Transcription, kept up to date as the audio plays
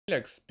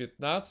ELEX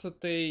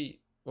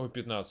 15-й... Ой,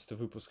 15-й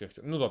выпуск.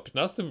 Ну да,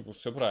 15-й выпуск,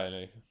 все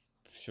правильно.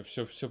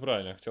 Все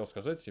правильно я хотел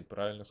сказать и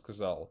правильно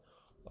сказал.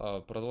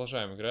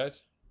 Продолжаем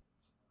играть.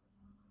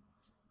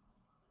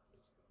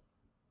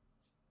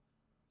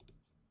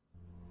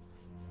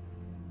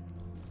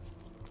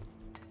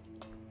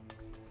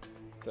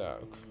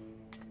 Так.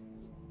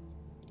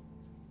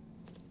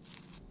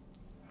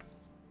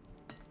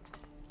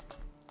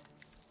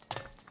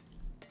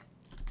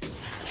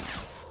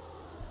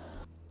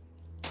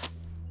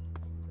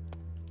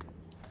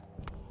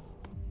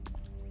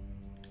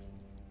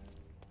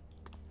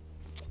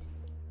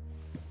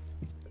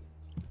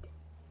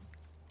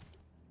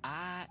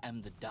 I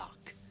am the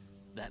doc.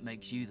 That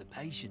makes you the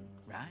patient,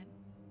 right?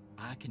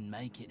 I can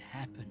make it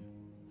happen.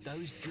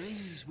 Those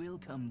dreams will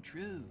come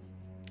true.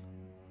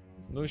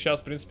 Ну,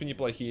 сейчас, в принципе,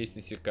 неплохие есть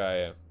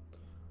иссякая.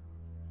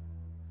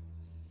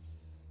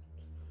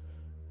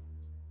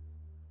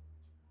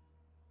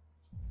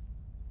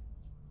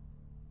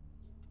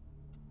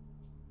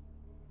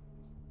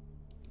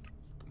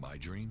 My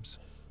dreams?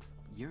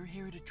 You're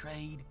here to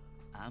trade.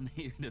 I'm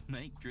here to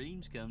make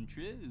dreams come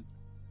true.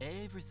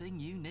 Everything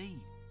you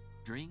need.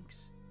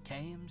 Drinks,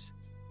 cams,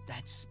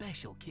 that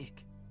special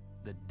kick.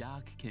 The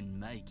doc can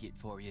make it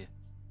for you.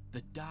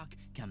 The doc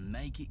can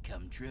make it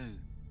come true.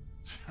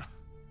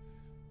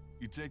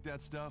 You take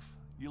that stuff,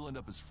 you'll end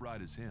up as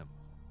fried as him.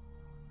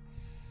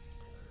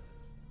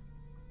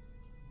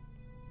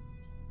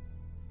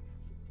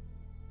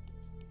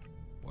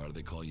 Why do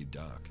they call you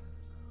Doc?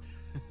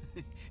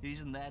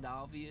 Isn't that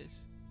obvious?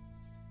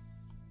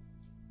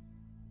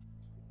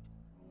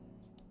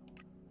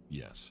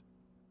 Yes.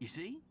 You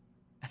see?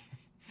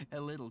 A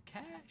little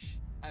cash,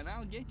 and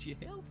I'll get you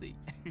healthy.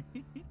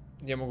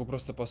 Я могу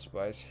просто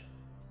поспать.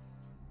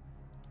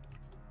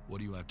 What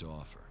do you have to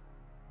offer?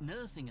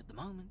 Nothing at the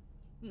moment.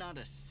 Not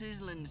a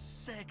sizzling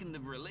second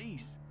of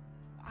release.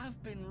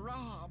 I've been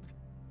robbed.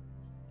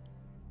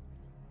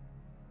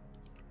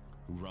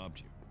 Who robbed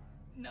you?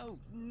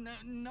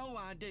 No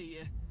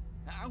idea.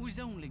 I was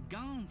only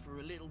gone for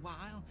a little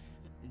while,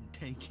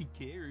 taking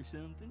care of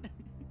something.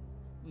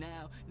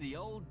 Now, the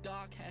old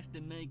doc has to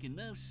make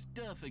enough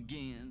stuff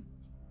again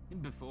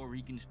before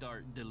he can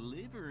start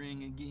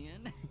delivering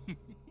again.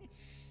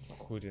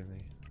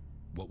 Охуенный.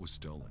 What was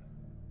stolen?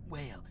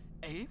 Well,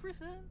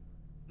 everything.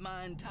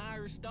 My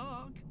entire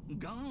stock,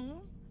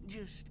 gone.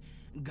 Just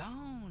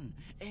gone.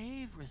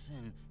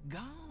 Everything,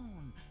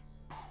 gone.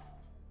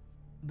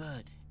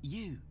 But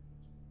you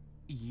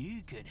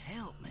could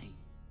help me.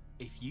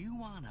 If you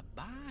want to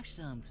buy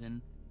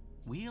something,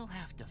 we'll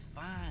have to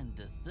find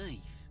the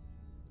thief.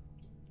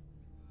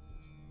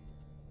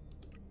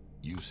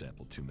 You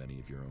sampled too many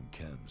of your own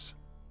chems.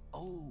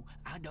 Oh,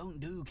 I don't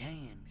do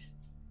cams.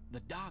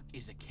 The doc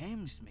is a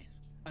chemsmith,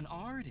 an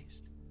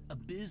artist, a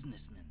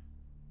businessman.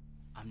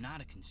 I'm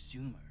not a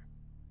consumer.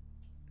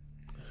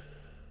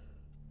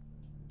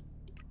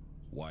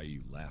 Why are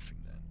you laughing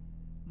then?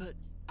 But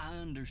I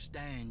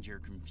understand your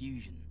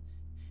confusion.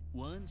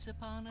 Once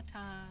upon a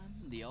time,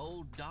 the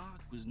old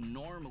doc was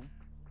normal.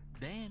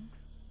 Then,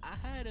 I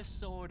had a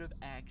sort of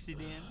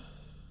accident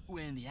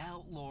when the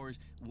outlaws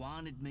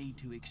wanted me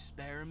to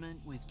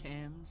experiment with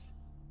chems.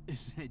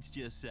 Let's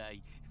just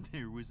say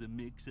there was a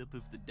mix-up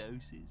of the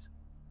doses.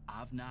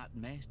 I've not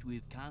messed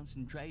with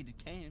concentrated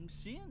chems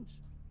since.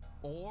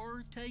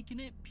 Or taken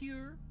it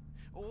pure.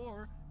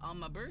 Or on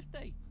my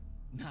birthday.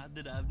 Not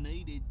that I've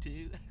needed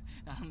to.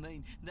 I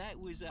mean, that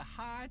was a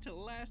high to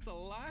last a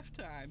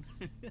lifetime.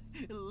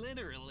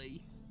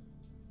 Literally.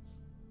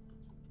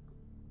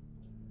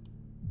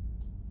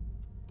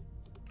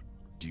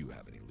 Do you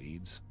have any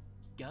leads?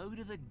 Go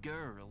to the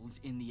girls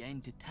in the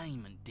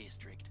entertainment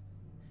district.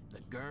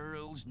 The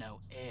girls know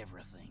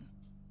everything.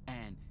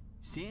 And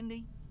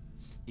Cindy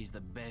is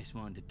the best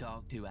one to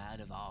talk to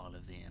out of all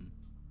of them.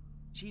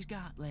 She's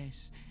got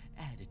less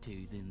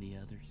attitude than the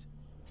others.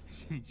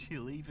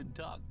 She'll even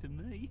talk to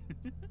me.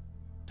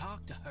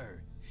 Talk to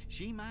her.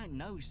 She might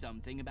know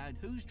something about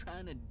who's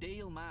trying to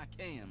deal my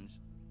chems.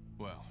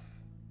 Well,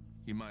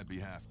 he might be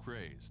half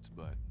crazed,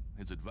 but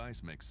his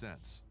advice makes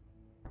sense.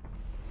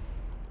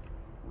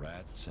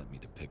 Rat sent me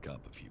to pick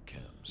up a few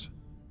chems.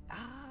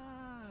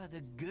 Ah,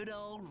 the good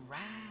old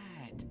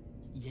Rat.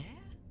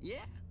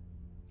 Yeah?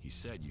 He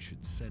said you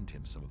should send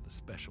him some of the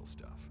special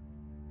stuff.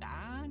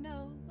 I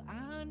know.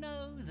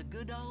 The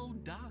good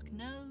old doc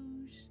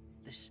knows.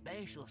 The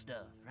special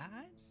stuff,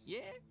 right? Yeah?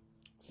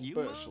 You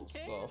want Special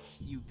chems? stuff.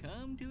 You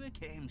come to a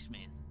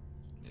chemsmith.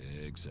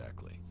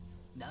 Exactly.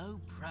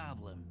 No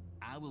problem.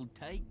 I will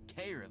take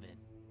care of it.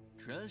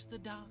 Trust the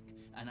doc,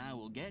 and I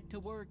will get to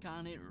work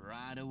on it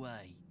right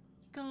away.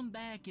 Come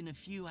back in a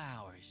few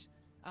hours.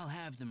 I'll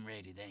have them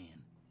ready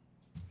then.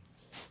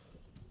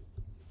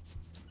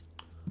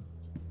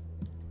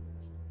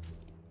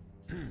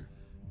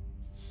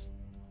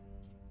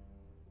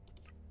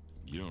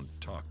 You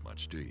don't talk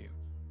much, do you?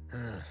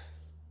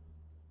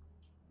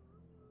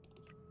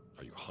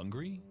 Are you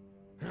hungry?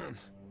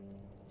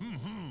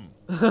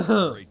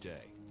 Great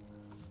day.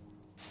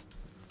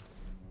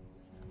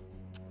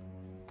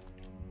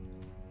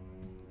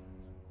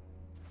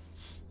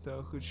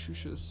 Да, хочу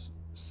сейчас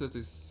с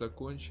этой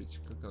закончить,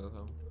 как она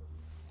там.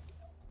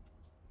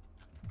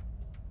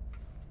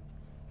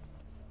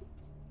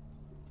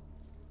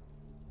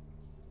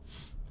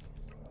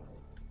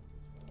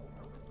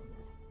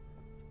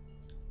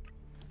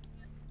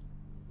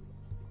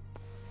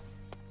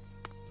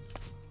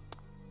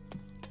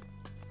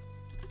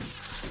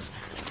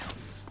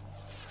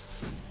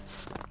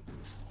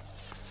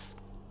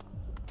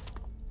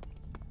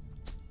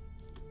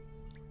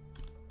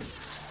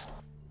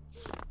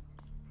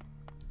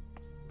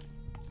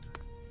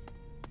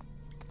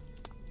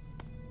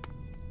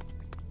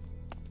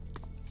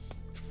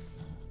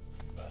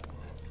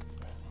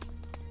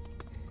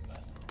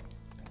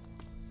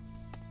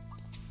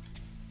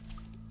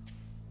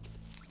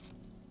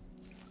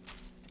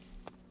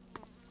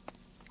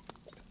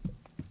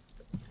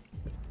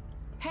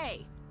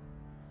 Hey!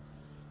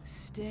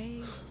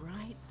 Stay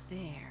right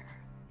there.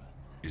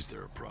 Is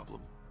there a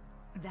problem?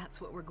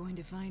 That's what we're going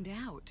to find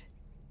out.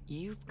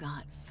 You've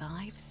got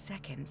 5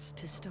 seconds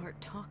to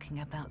start talking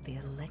about the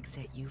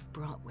elixir you've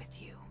brought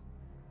with you.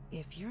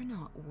 If you're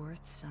not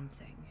worth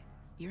something,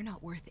 you're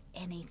not worth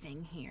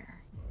anything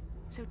here.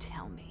 So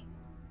tell me,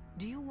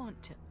 do you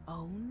want to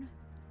own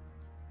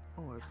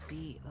or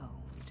be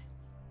owned?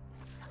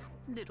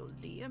 Little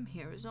Liam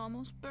here is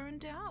almost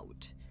burned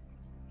out.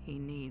 He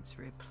needs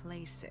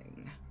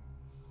replacing.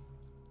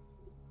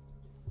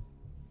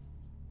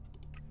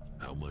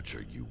 How much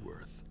are you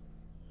worth?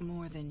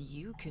 More than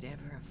you could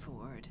ever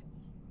afford.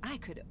 I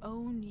could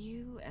own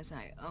you as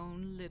I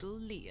own little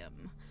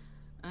Liam.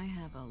 I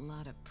have a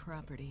lot of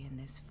property in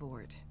this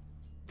fort.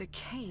 The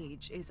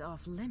cage is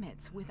off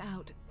limits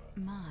without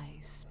my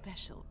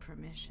special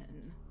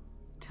permission.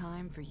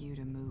 Time for you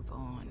to move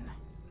on.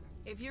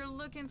 If you're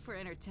looking for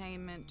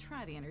entertainment,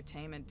 try the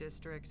entertainment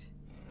district.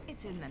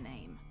 It's in the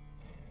name.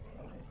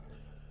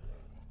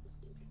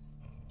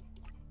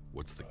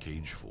 What's the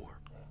cage for?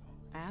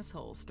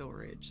 Asshole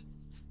storage.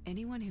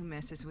 Anyone who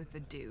messes with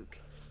the Duke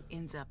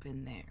ends up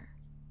in there.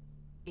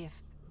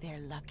 If they're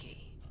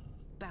lucky.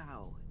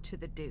 Bow to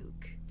the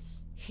Duke.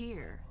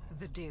 Hear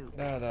the Duke.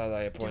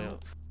 Да, я понял.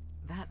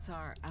 That's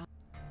our...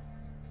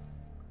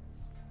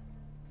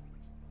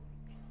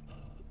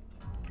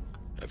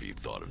 Have you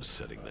thought of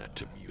setting that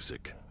to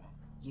music?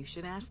 You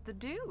should ask the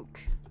Duke.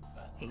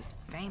 He's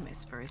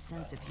famous for his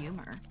sense of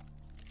humor.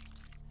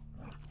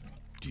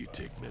 Do you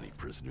take many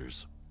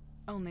prisoners?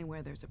 Only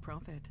where there's a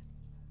profit.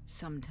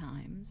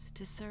 Sometimes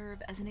to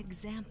serve as an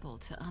example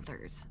to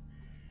others.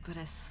 But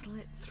a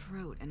slit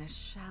throat and a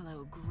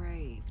shallow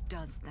grave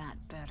does that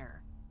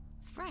better.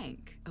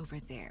 Frank over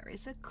there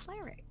is a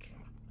cleric.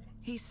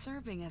 He's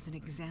serving as an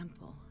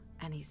example,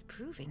 and he's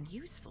proving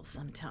useful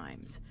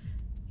sometimes.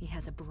 He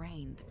has a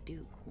brain the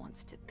Duke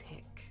wants to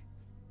pick.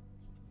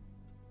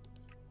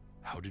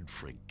 How did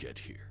Frank get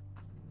here?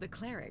 The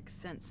clerics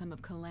sent some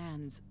of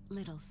Kalan's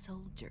little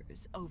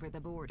soldiers over the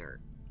border.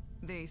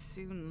 They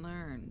soon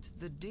learned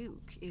the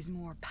Duke is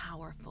more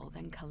powerful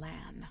than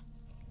Kalan.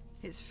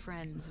 His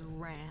friends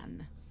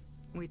ran.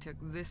 We took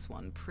this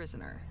one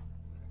prisoner.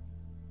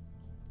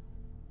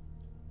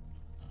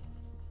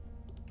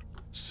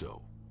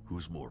 So,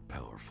 who's more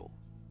powerful,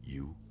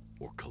 you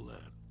or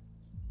Kalan?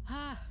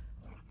 Ha!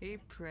 He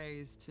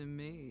prays to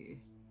me.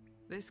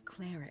 This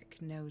cleric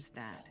knows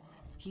that.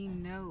 He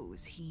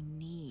knows he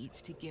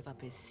needs to give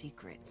up his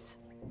secrets.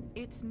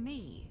 It's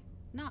me,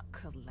 not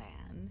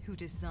Kalan, who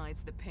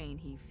decides the pain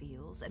he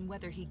feels and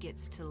whether he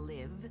gets to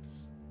live,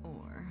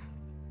 or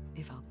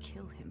if I'll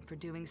kill him for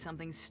doing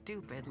something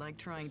stupid like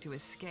trying to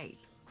escape.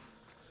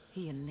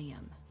 He and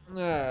Liam,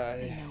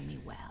 they know me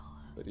well.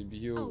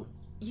 Прибью. Oh,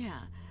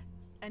 yeah.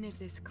 And if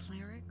this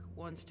cleric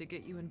wants to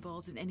get you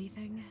involved in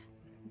anything,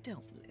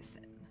 don't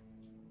listen.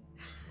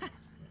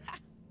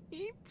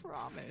 He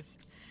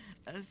promised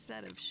a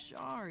set of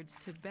shards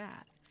to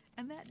Bat,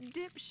 and that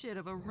dipshit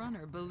of a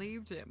runner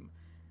believed him.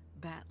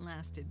 Bat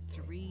lasted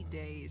 3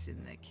 days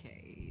in the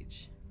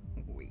cage.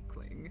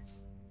 Weakling.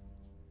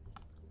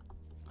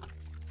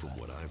 From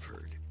what I've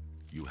heard,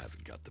 you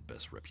haven't got the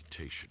best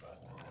reputation.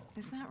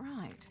 Is that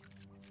right?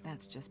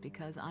 That's just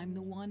because I'm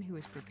the one who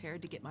is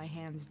prepared to get my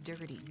hands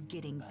dirty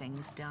getting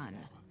things done.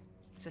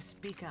 So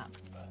speak up.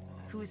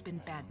 Who's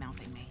been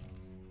bad-mouthing me?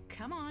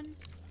 Come on.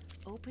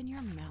 Open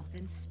your mouth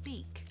and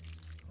speak.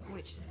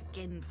 Which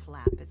skin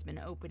flap has been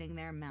opening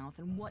their mouth,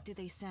 and what do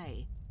they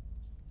say?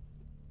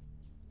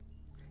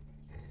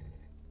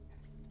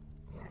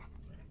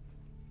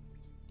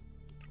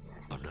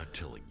 I'm not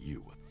telling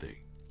you a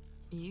thing.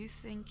 You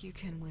think you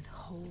can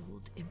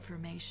withhold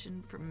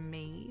information from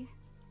me?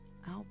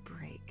 I'll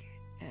break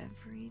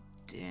every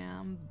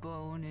damn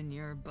bone in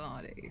your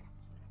body.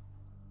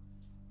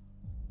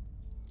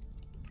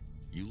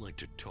 You like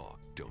to talk,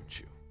 don't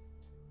you?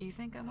 You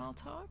think I'm all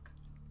talk?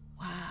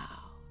 Wow,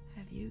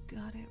 have you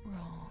got it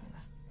wrong?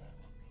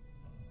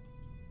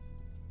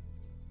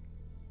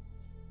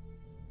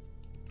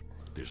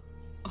 There's...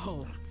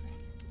 Oh.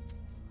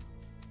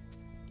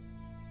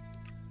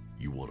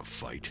 You want to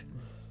fight?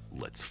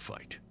 Let's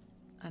fight.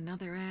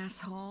 Another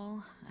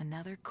asshole,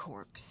 another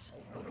corpse.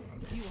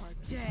 You are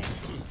dead.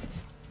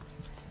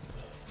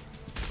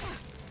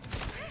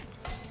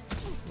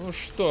 Ну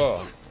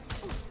что?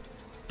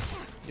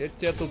 Я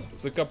тебя тут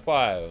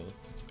закопаю.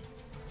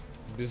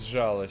 Без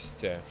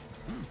жалости.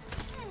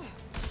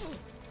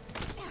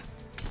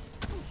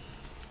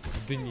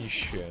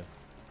 Днище.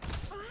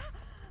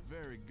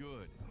 Very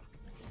good.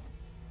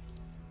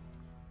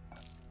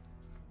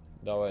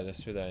 Давай, до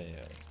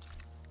свидания.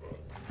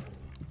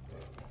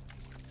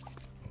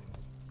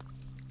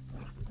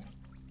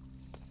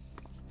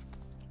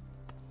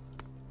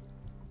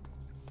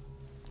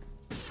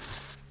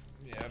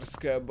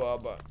 Мерзкая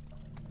баба.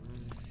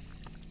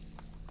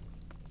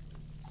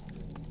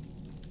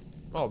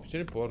 О,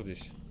 телепорт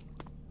здесь.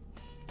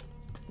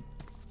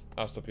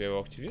 А, стоп, я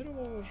его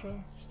активировал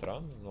уже.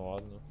 Странно, ну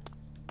ладно.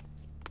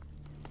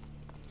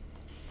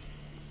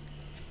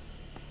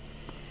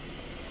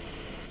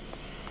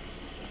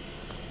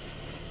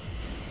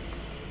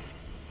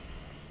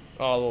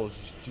 А, лол,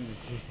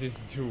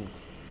 здесь дюк.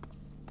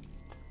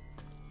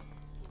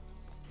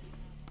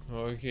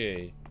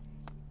 Окей.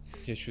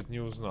 Я чуть не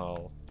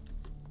узнал.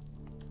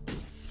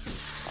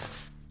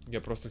 Я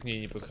просто к ней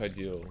не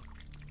подходил.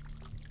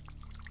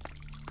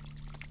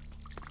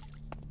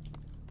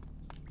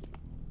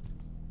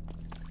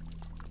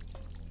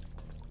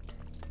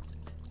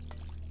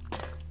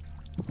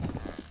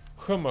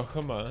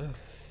 Хама-хама.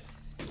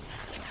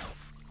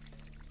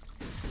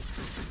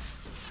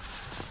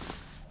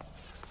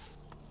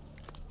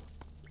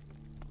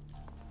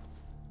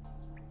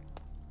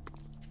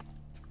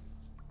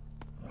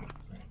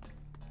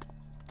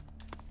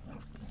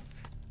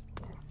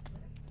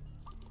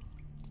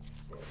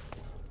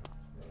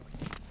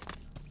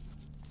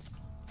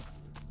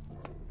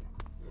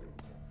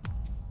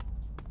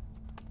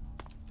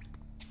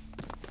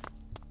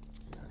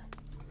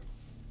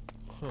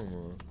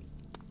 Хама.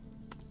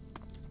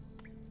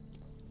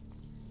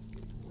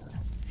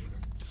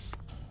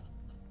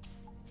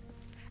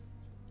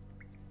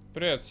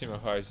 Привет,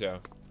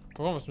 Симахазия. В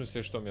каком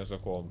смысле, что у меня за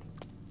комп?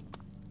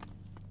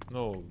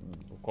 Ну,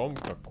 комп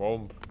как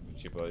комп.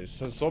 Типа,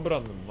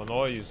 собран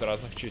мной из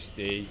разных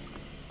частей.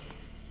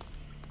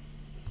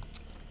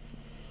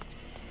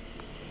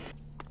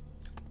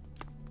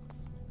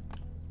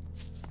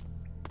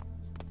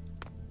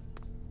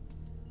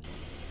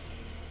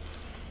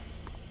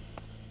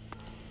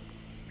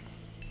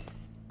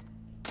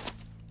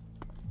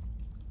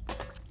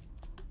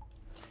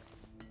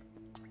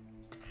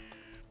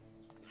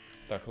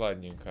 Так,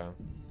 ладненько.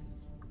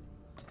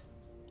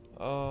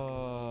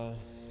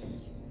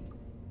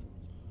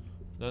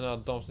 Наверное,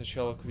 отдам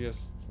сначала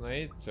квест на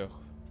этих.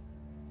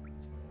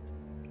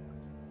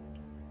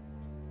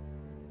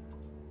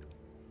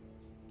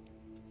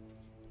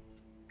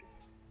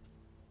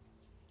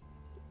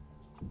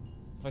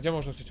 Хотя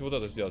можно, кстати, вот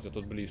это сделать. Я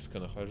тут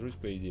близко нахожусь,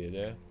 по идее,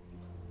 да?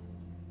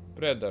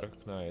 Привет,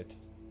 Dark Knight.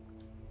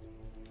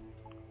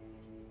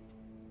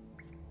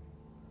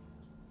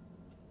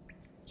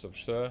 Стоп,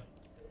 что?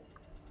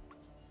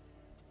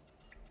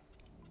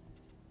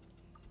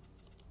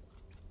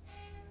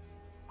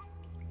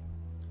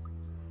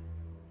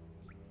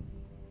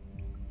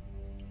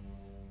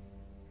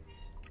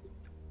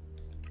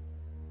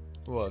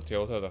 Вот, я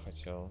вот это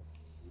хотел.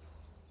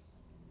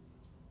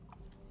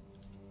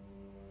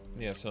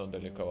 Нет, все равно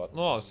далековато.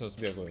 Ну, ладно, все равно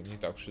сбегаю, не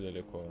так уж и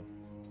далеко.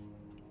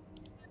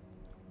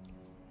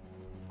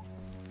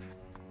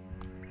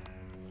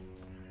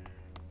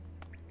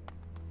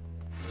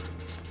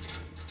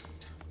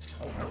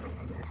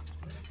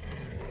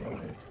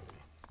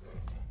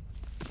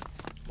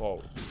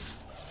 Воу.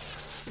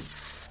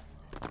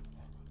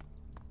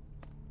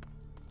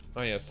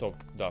 А, нет, стоп.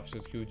 Да,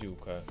 все-таки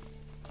удилка.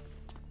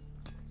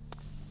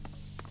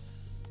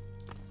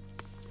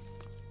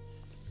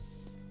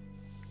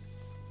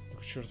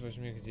 Так, черт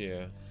возьми,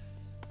 где?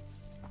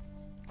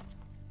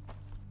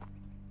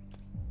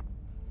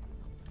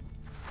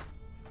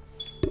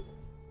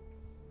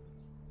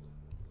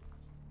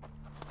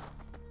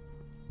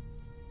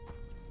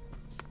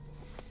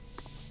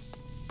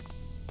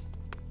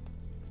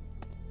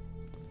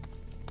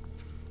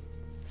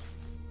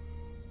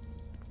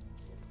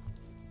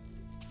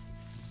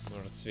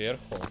 Может,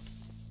 сверху?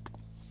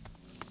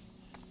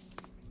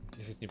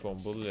 Если не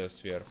помню, был ли я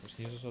сверху.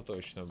 Снизу-то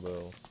точно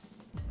был.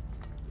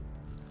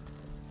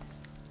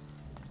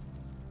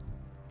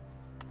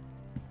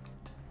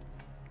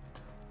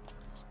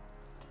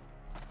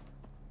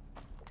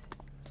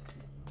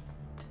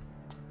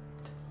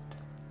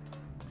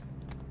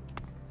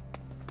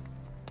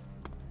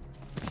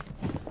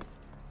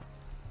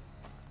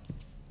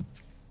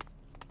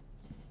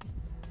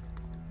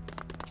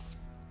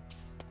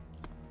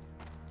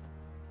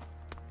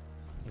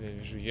 Я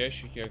вижу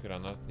ящики, а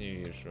гранат не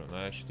вижу.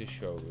 Значит,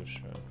 еще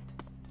выше.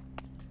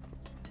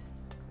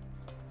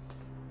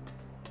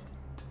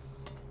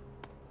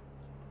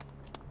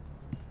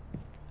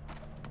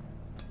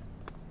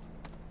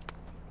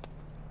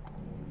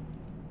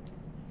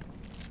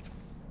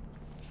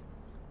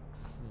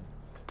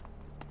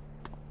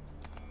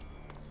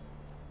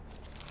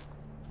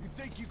 You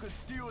think you could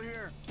steal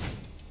here?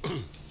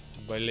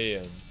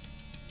 Блин.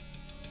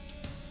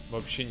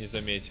 Вообще не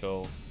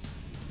заметил.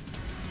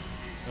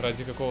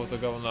 Ради какого-то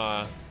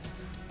говна.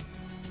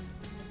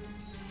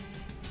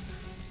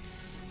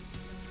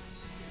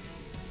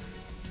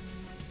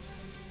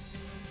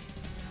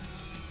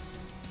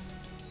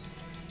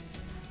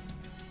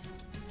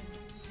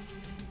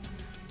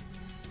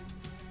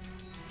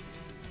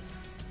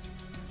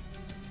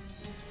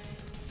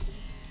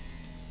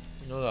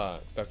 Ну да,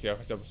 так я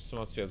хотя бы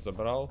самоцвет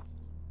забрал.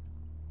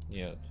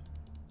 Нет.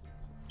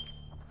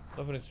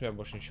 Ну, в принципе, я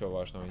больше ничего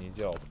важного не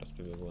делал, просто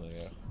побегу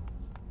наверх.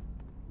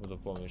 Буду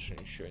помнить, что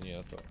ничего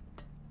нету.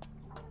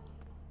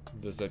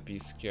 До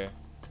записки.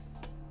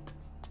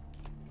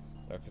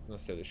 Так, это на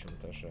следующем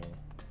этаже.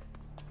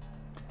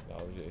 Да,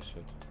 вот здесь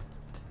вот.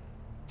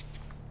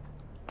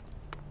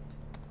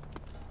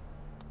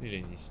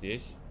 Или не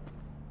здесь?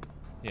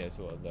 Нет,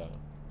 вот, да.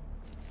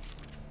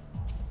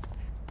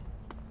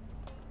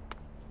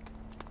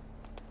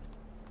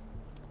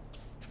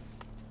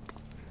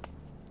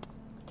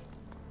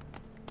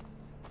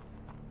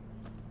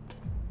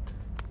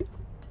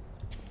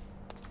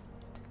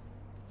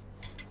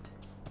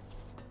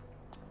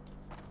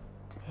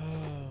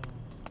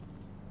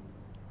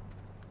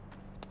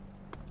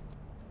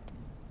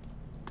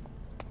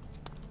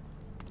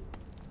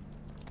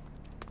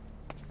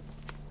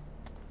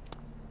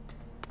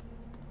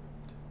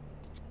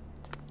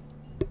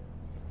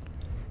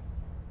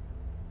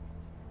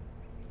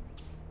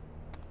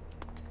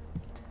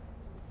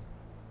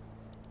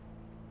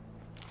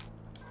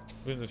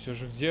 Блин, ну все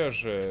же где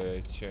же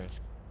эти?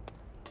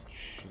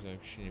 Что-то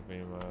вообще не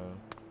понимаю.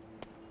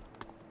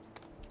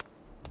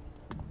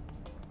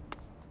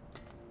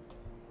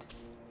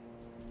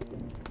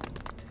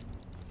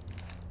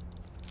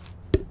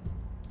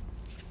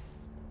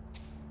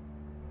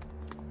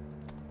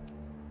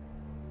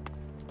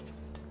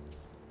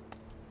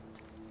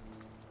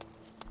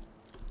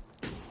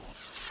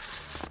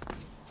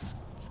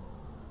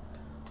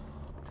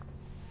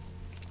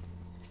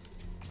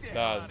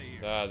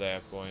 Да,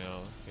 я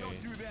понял.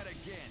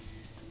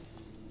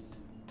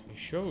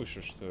 Еще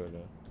выше, что ли?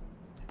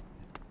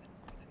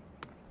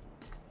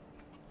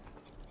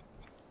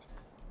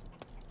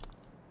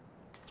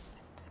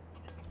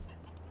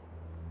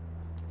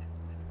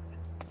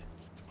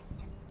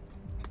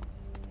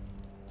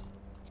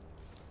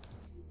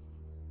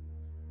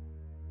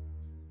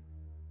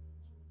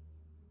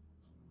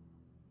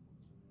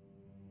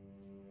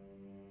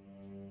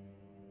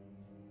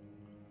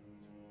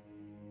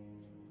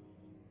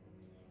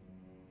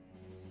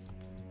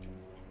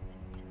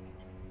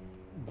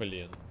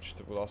 Блин,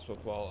 что-то в глаз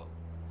попало.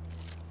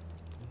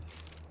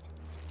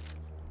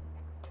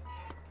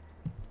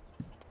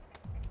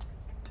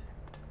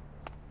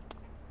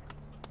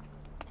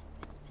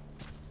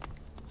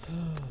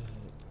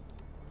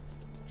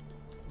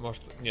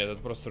 Может, нет,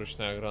 это просто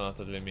ручная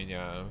граната для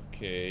меня.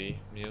 Окей,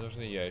 мне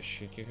нужны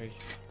ящики какие.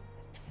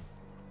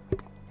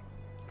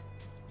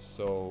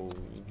 So,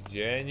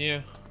 где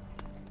они?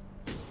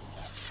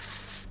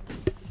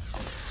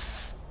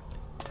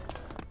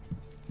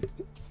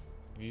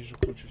 Вижу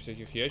кучу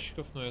всяких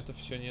ящиков, но это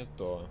все не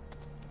то.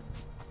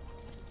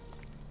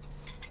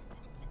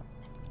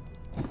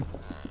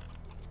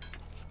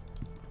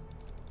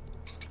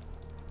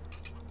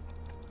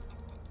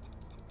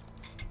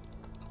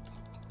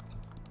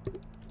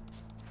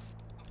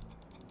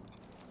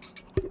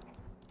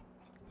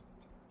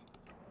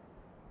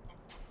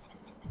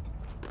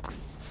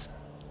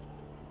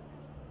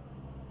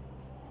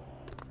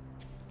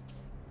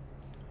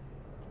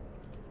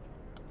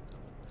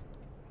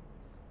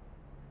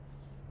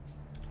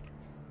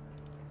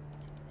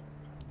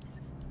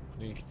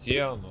 Ну и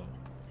где оно?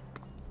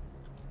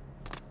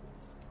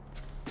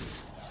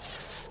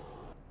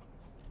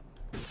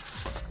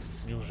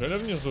 Неужели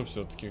внизу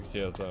все-таки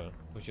где-то?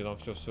 Хоть я там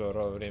все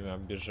время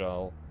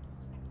оббежал.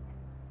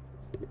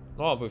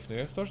 Ну, обувь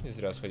наверх тоже не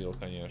зря сходил,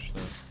 конечно.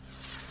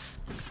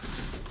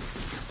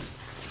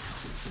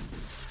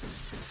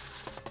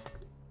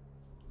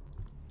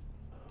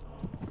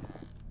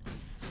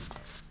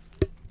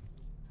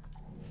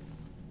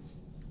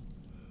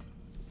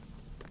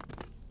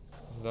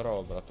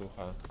 Здорово,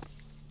 братуха.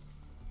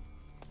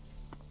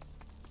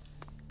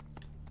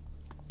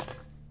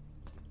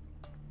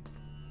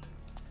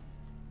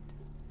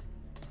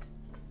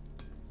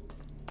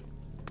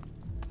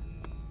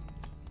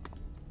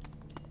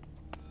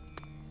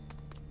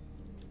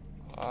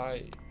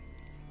 Ай.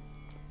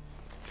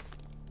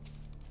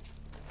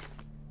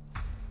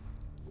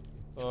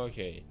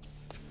 Окей.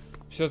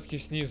 Все-таки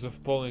снизу в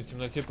полной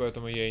темноте,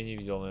 поэтому я и не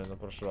видел, наверное, в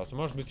прошлый раз.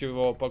 Может быть,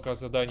 его пока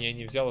задание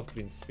не взяло, в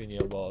принципе, не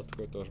было.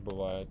 Такое тоже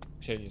бывает.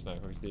 Я не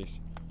знаю, как здесь.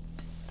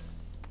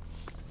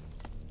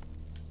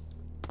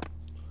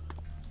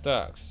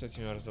 Так, с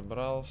этим я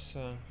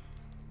разобрался.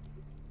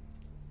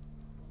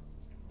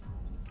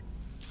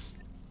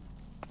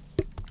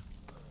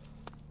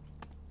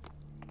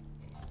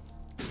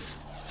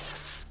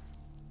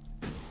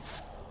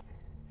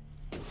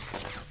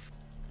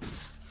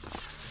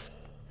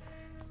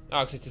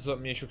 А, кстати,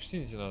 мне еще к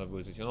Синди надо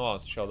будет идти. Ну ладно,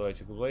 сначала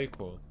давайте к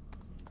Блейку.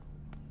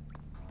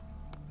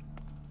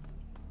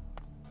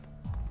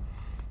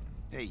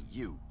 Hey,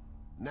 you.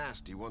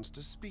 Nasty wants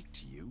to speak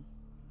to you.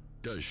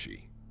 Does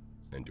she?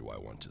 And do I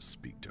want to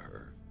speak to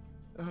her?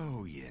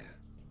 Oh, yeah.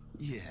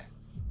 Yeah.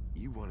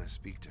 You want to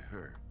speak to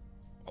her.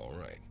 All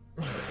right.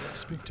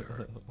 Speak to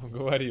her.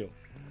 Говорил.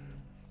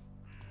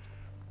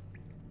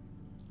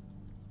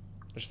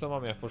 Ты же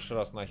сама меня в прошлый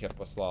раз нахер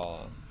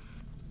послала.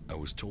 I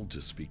was told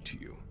to speak to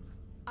you.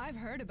 I've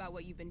heard about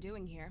what you've been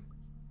doing here.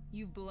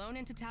 You've blown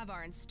into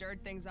Tavar and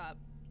stirred things up.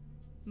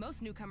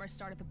 Most newcomers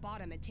start at the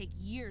bottom and take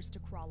years to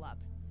crawl up.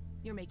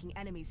 You're making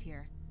enemies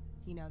here.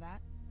 You know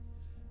that?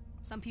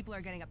 Some people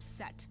are getting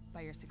upset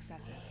by your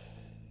successes.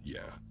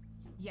 Yeah.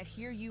 Yet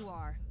here you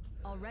are,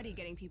 already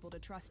getting people to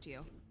trust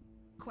you.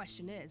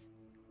 Question is,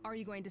 are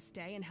you going to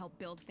stay and help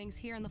build things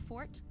here in the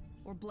fort?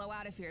 Or blow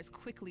out of here as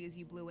quickly as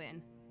you blew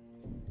in?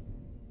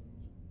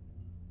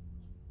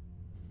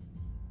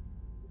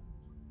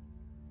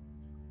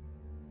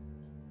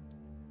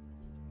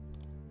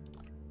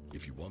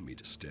 If you want me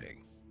to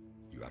stay,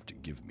 you have to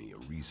give me a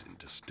reason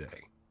to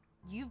stay.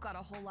 You've got a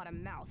whole lot of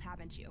mouth,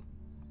 haven't you?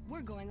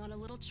 We're going on a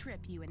little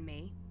trip, you and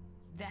me.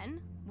 Then,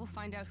 we'll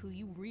find out who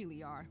you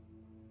really are.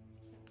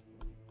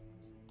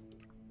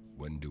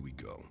 When do we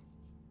go?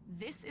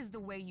 This is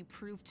the way you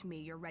prove to me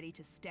you're ready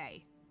to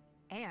stay.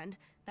 And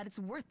that it's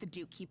worth the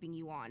Duke keeping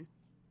you on.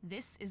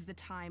 This is the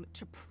time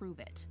to prove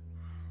it.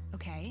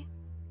 Okay?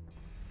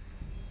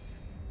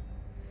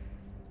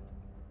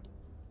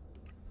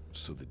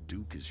 So the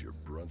Duke is your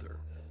brother.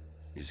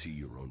 Is he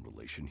your own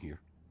relation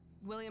here?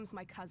 William's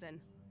my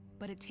cousin,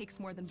 but it takes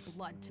more than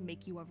blood to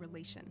make you a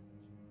relation.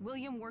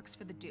 William works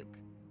for the Duke.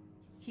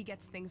 He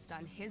gets things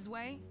done his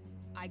way,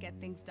 I get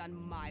things done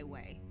my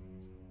way.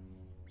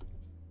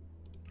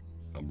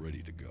 I'm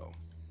ready to go.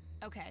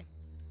 Okay,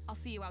 I'll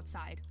see you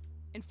outside,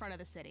 in front of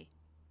the city.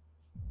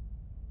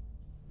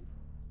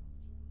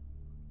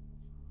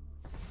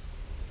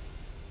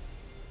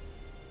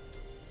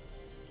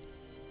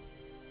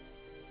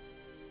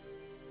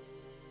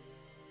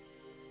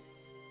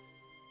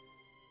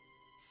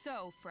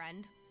 So,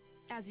 friend,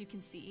 as you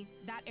can see,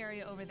 that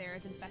area over there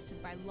is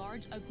infested by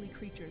large, ugly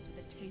creatures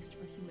with a taste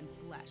for human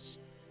flesh.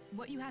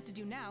 What you have to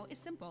do now is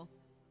simple.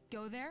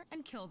 Go there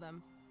and kill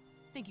them.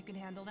 Think you can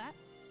handle that?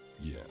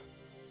 Yeah,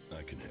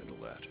 I can handle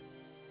that.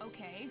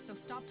 Okay, so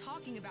stop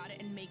talking about it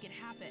and make it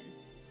happen.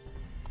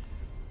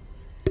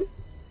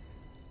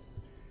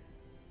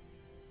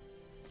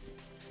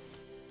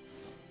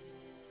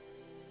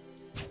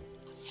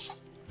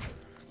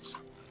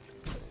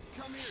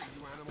 Come here,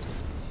 you animal.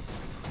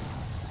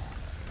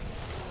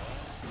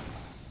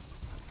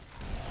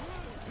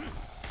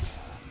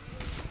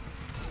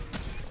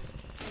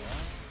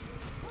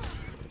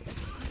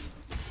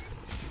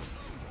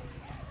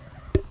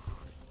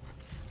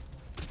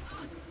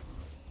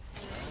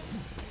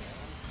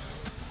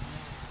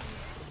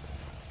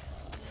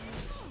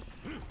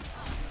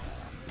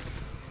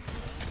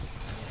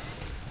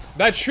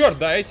 Да черт,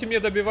 дайте мне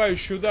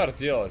добивающий удар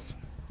делать.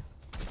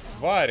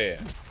 Твари.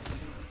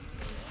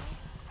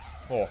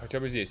 О, хотя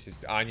бы здесь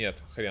есть. А,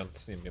 нет, хрен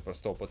с ним, мне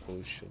просто опыт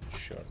получил.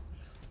 Черт.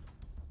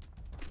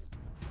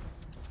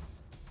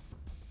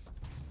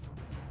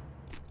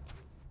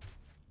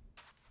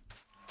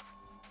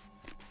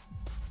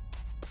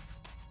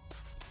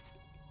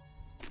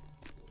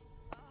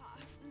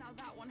 Now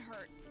that one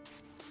hurt.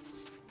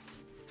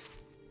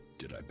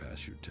 Did I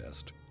pass your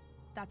test?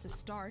 That's a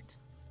start.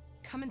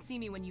 Come and see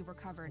me when you've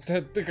recovered.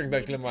 Ты когда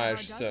Maybe Tavar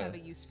does оклемаешься. have a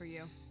use for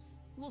you.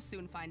 We'll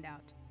soon find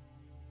out.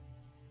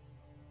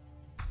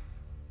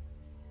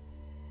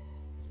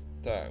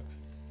 Так.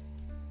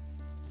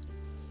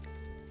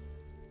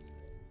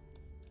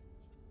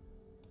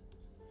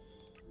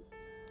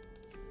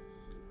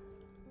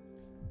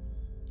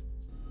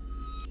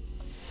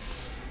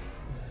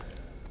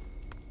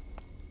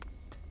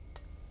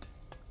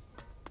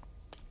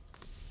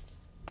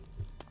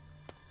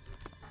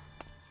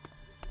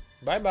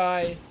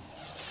 Бай-бай.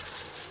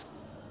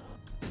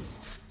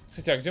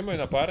 Кстати, а где мой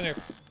напарник?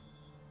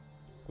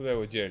 Куда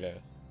его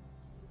дели?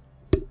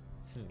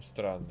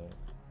 Странно.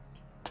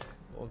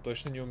 Он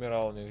точно не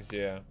умирал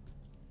нигде.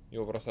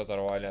 Его просто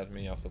оторвали от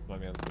меня в тот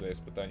момент, когда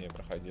испытание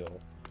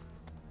проходило.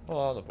 Ну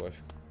ладно,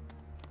 пофиг.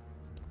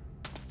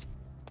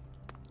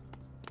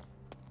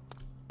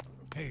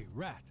 Hey,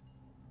 Rat.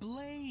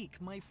 Blake,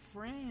 my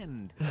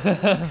friend.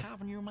 What do you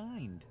have on your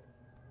mind?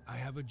 I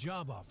have a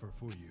job offer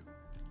for you.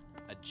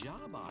 A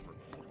job offer.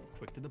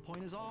 Quick to the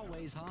point as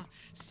always, huh?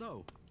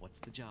 So, what's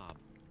the job?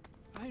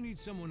 I need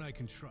someone I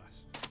can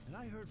trust, and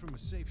I heard from a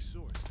safe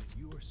source that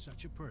you are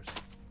such a person.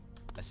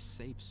 A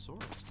safe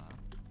source,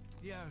 huh?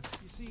 Yeah,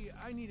 you see,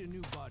 I need a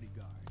new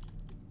bodyguard.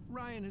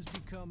 Ryan has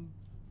become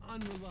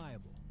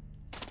unreliable.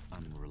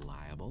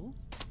 Unreliable?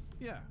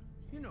 Yeah,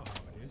 you know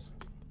how it is.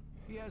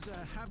 He has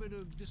a habit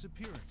of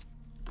disappearing.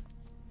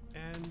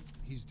 And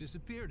he's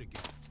disappeared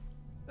again.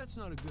 That's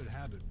not a good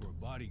habit for a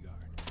bodyguard.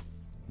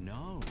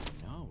 No,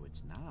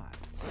 it's not.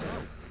 So,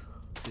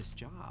 this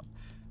job,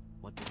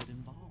 what does it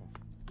involve?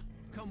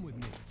 Come with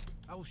me.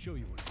 I will show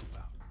you what it's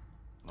about.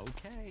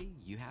 Okay,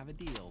 you have a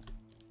deal.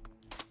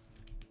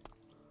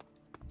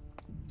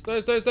 Стой,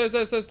 стой, стой,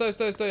 стой, стой, стой,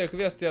 стой, стой. Я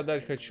квест тебе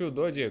дать хочу,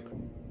 Додик.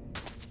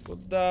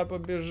 Куда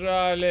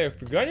побежали?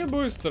 Фига не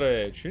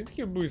быстрые. Чего они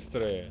такие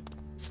быстрые?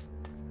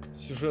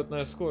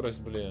 Сюжетная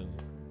скорость, блин.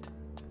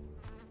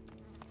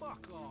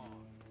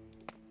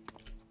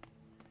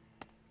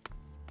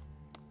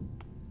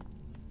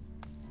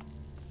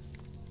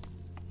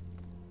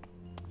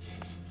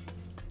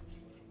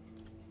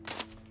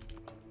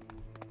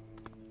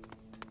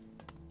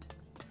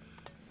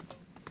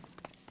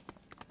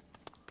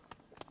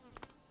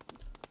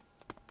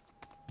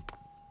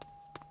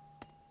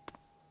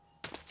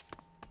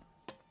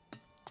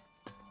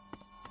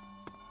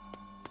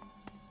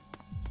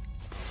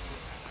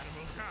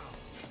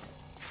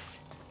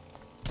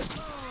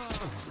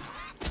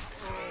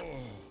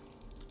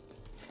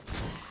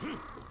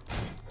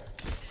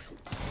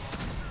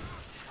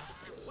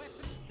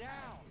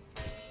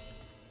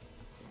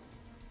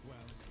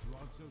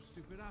 So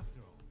stupid after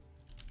all.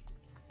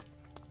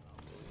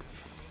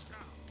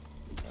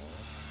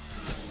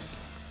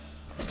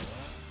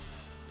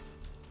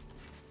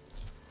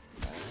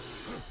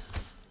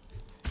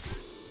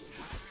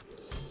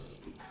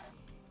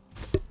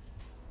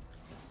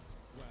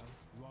 Well,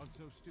 you aren't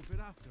so stupid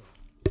after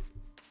all.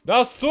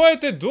 Да стой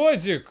ты,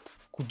 Додик!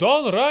 Куда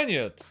он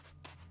ранит?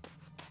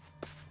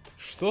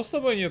 Что с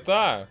тобой не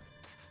так?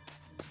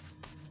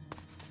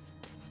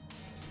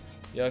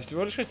 Я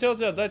всего лишь хотел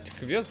тебе дать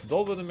квест с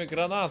долбанными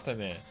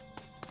гранатами.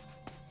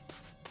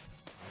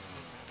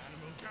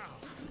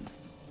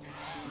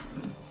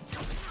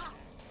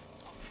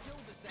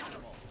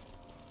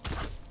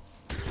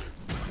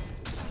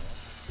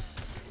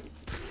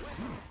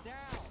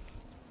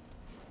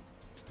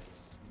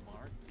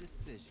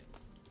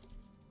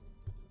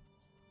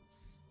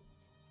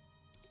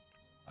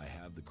 I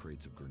have the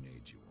crates of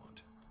grenades you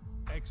want.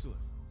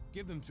 Excellent.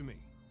 Give them to me.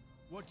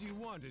 What do you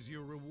want as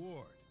your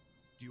reward?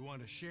 Do you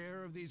want a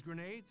share of these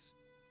grenades?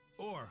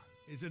 Or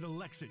is it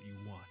ELEX you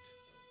want?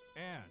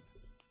 And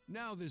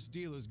now this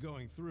deal is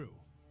going through,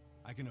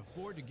 I can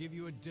afford to give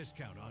you a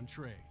discount on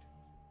trade.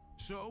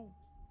 So,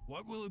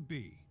 what will it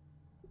be?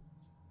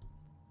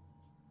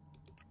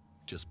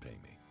 Just pay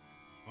me.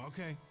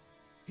 Okay.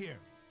 Here,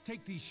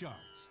 take these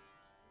shards.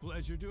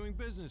 Pleasure doing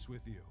business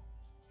with you.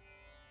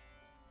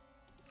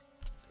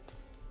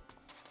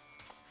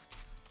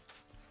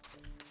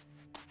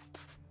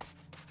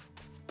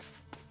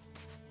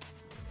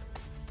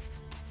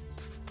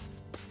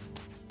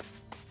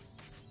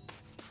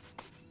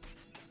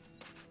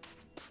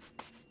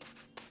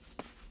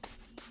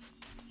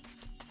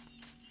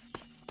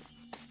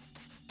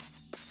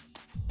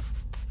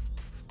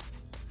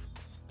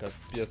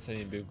 Капец,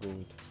 они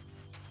бегут.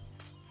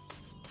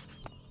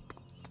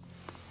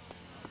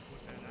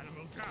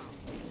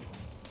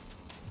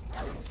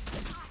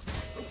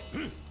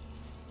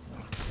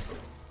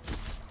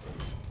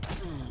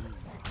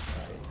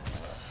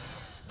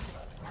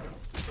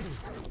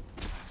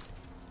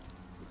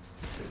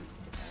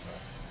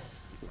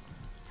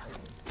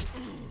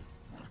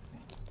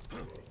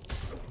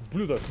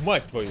 Блюдок,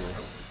 мать твою!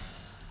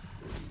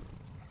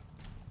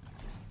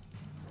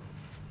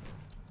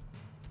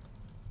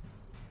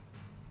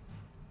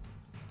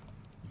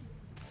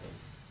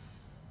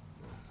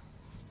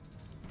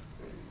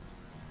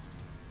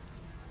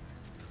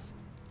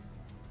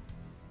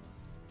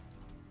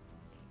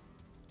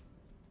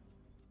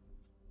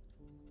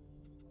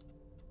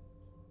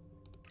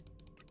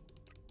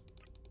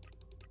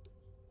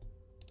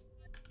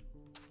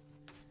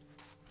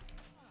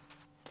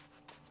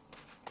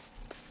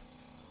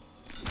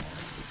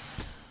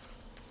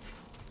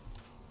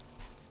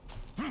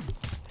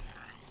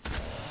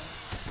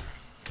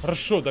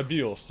 Хорошо,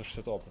 добил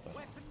 160 опыта.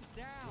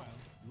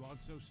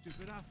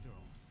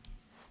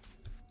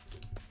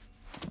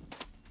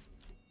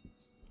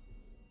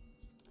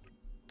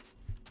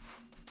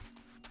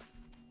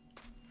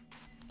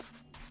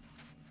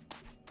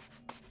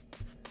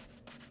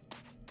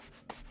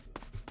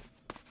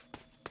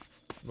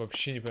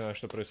 Вообще не понимаю,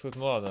 что происходит.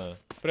 Ну ладно.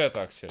 Привет,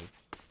 Аксель.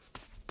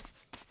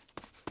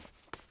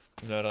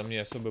 Наверное,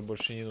 мне особо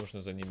больше не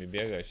нужно за ними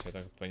бегать, я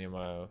так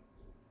понимаю.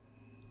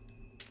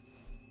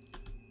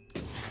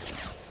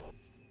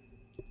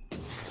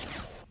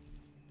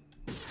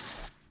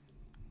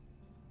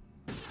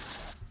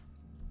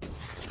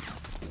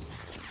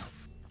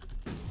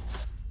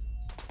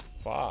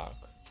 Фак.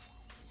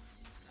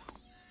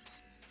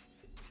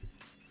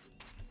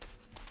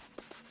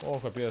 О,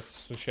 капец,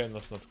 случайно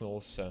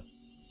наткнулся.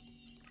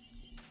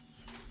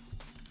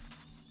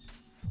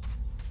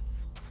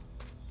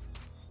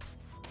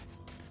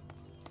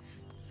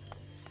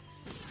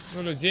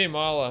 Ну, людей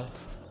мало.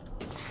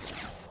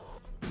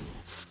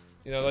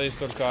 Иногда есть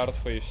только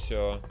артфа и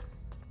все.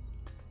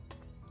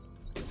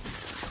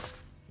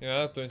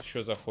 Иногда кто-нибудь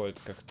еще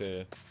заходит, как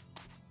ты.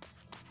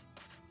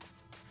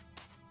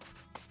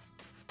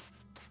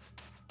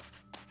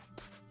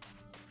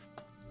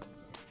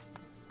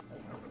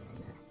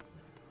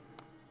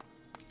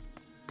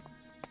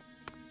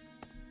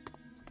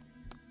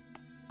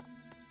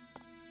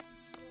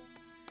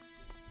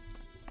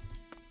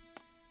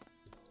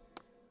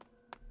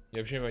 Я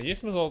вообще не понимаю,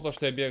 есть смысл в том,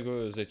 что я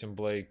бегаю за этим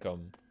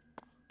Блейком?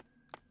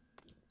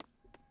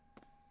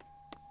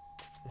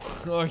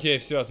 Окей,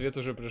 все, ответ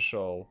уже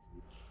пришел.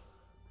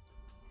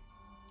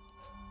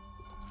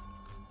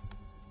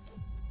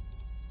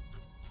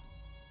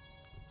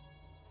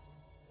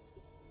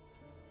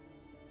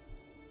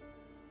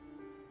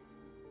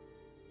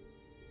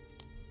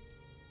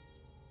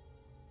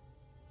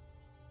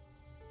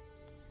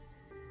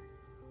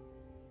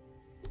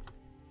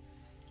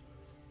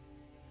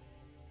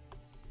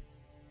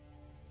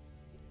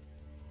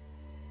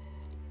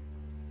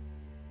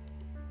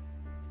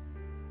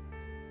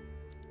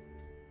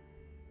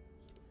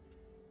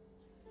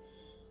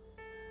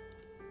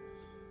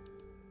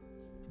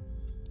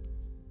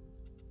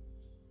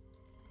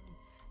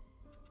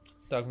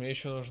 Так, мне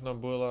еще нужно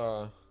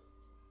было...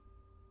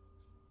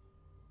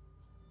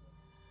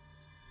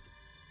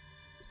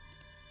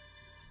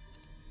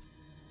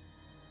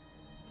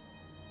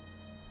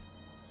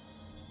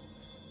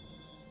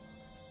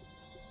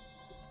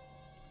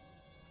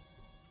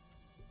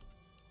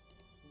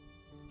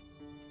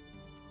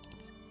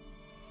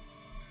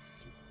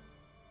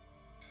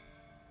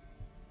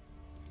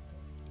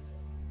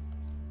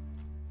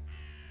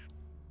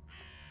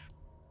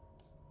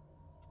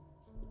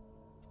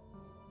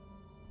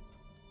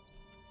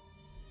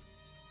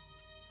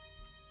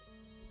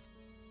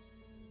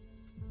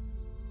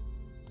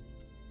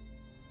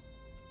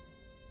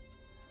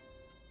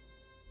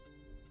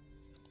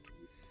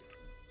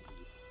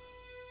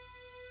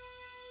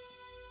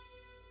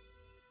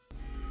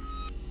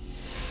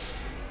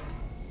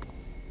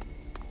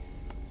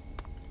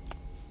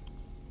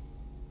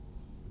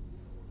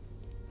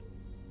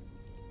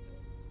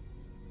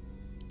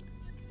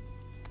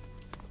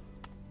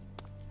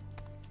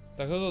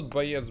 Так, ну тут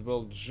боец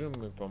был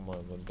Джимми,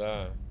 по-моему,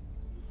 да.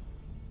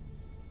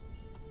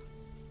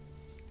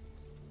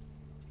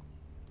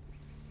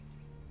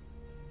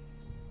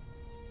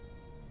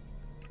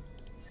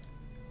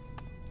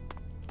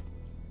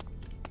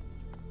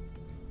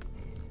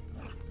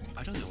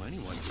 I don't know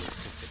anyone who was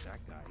pissed at that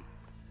guy.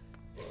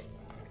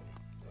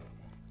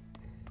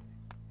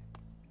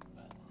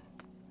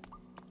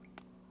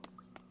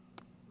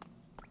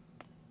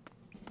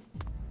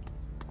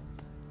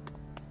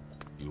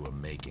 You are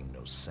making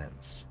no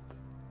sense.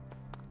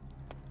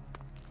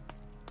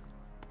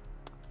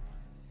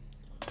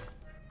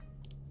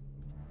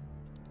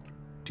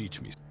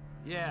 Teach me.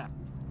 Yeah.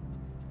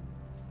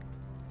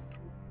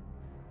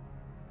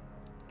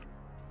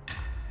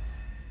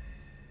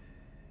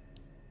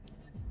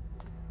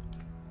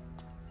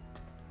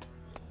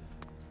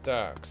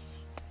 Такс.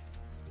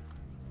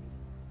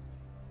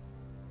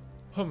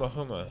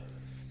 Хума.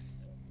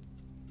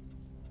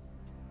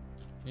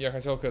 Я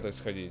хотел к этой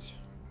сходить.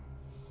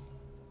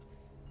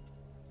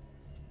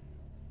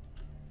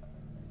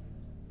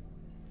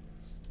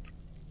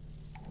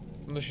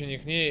 Ну, еще не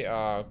к ней,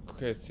 а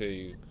к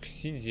этой, к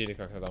Синди, или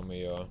как-то там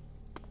ее.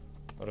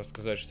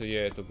 Рассказать, что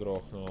я эту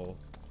грохнул.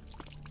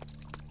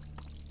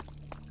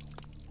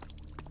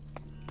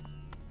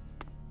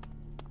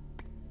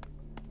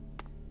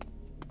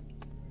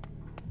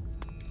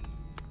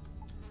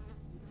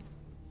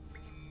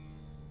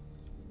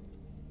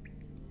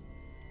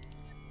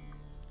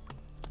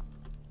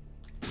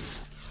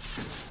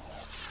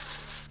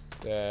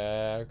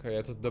 Так, а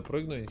я тут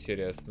допрыгну,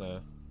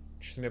 интересно.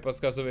 Что-то мне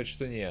подсказывает,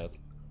 что нет.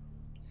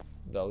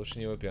 Да, лучше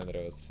не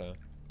выпендриваться.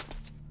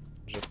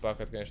 Джетпак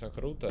это, конечно,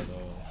 круто,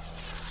 но...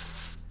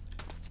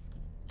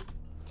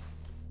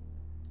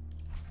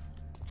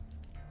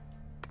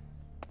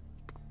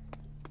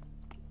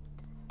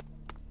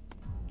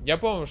 Я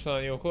помню, что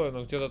она не уходит,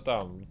 но где-то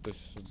там. То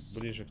есть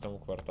ближе к тому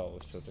кварталу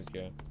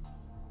все-таки.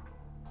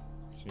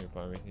 Если мне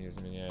память не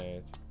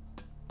изменяет.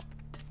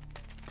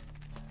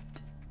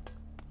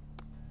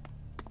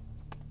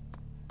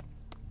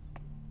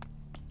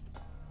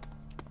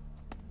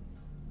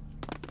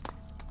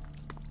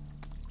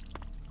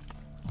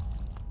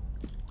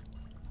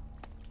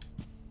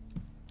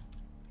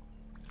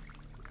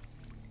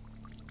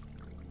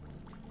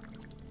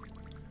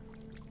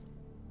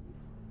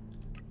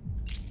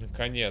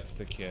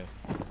 Наконец-таки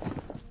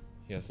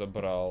я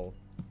забрал.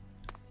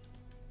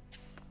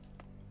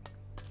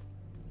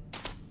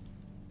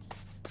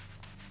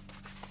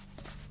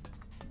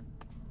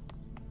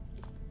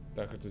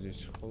 Так, это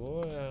здесь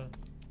Хлоя.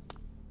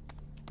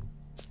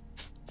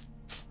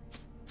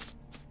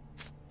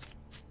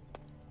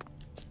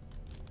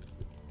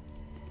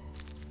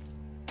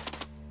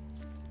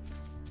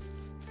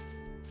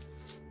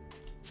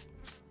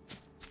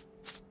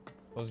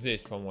 Вот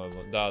здесь,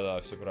 по-моему.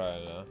 Да, все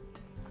правильно.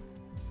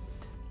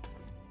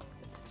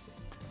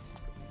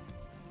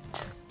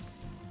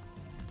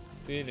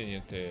 Ты или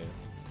не ты?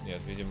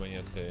 Нет, видимо,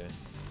 не ты.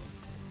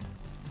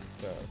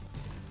 Так.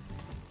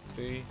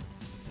 Ты?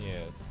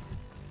 Нет.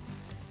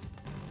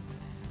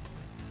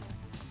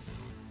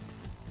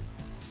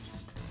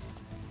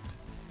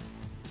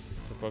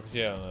 Тупо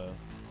где она?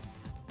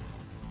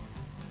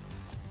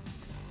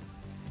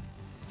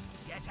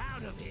 Get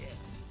out of here.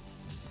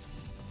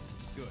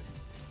 Good.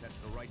 That's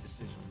the right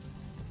decision.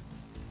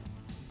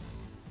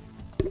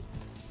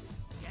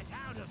 Get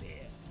out of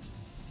here.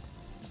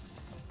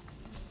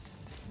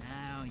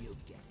 Now you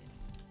get it.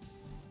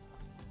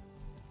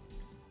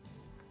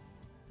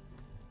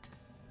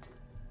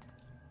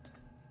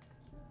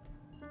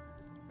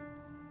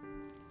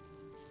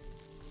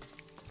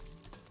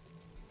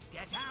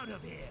 Get out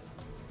of here.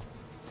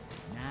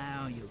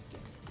 Now you get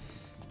it.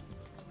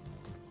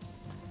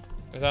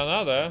 Это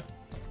надо?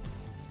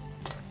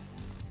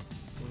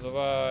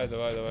 Давай,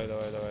 давай, давай,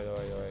 давай, давай,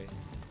 давай, давай.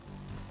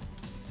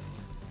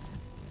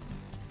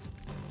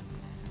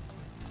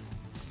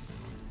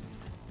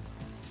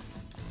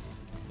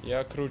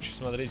 Я круче,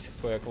 смотрите,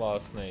 какой я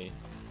классный.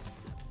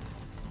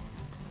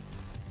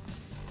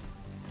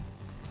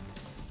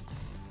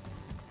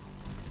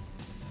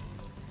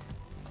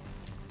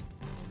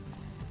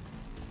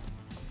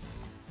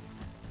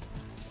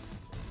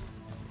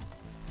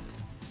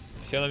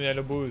 Все на меня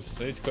любуются,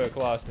 смотрите, какой я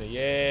классный.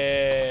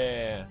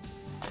 Еее!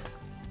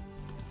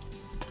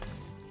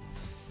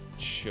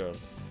 Черт.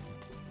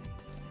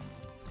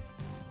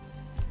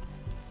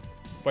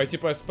 Пойти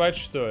поспать,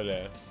 что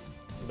ли?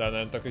 Да,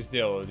 наверное, так и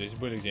сделаю. Здесь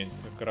были где-нибудь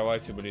к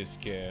кровати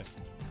близкие.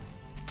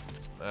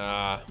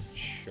 А,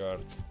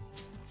 черт.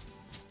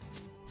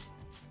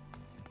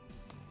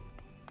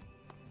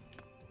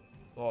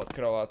 Вот,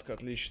 кроватка,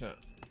 отлично.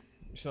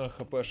 Все на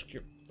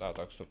хпшки. А,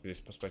 так, стоп,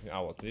 здесь поспать.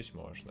 А, вот здесь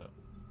можно.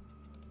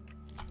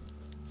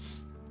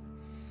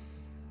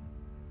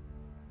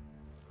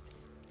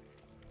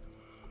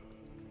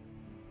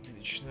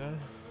 Отлично.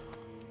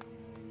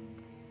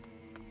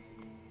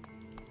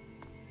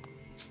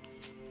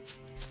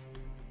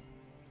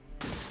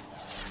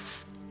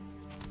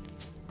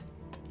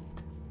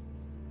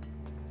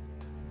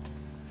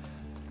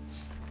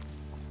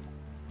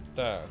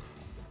 Так,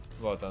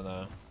 вот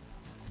она.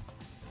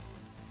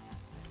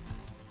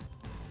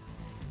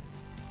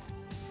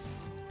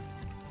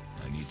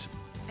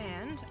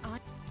 And I...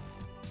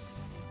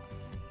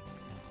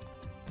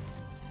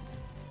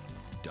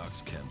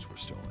 Doc's chems were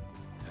stolen.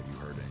 Have you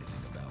heard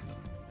anything about them?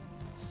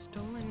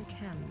 Stolen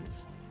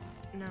chems?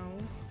 No,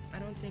 I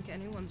don't think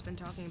anyone's been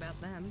talking about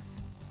them.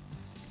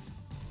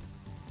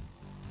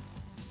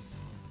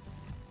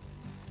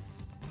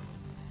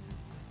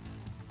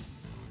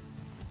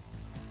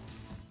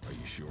 Are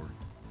you sure?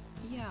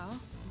 Yeah,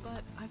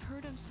 but I've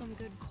heard of some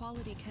good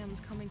quality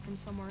chems coming from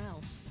somewhere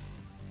else.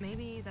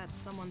 Maybe that's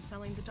someone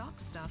selling the dock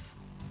stuff.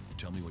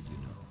 Tell me what you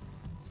know.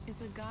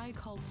 It's a guy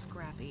called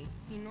Scrappy.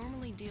 He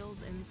normally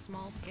deals in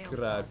small-scale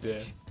Scrappy.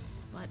 salvage.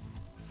 But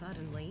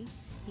suddenly,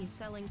 he's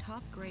selling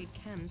top-grade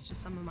chems to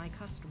some of my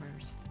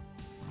customers.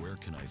 Where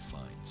can I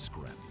find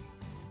Scrappy?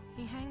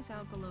 He hangs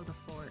out below the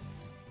fort,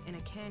 in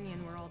a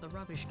canyon where all the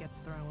rubbish gets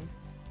thrown.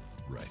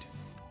 Right.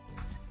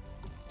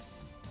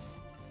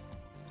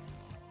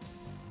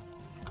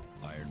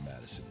 Iron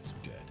Madison is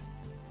dead.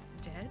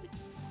 Dead?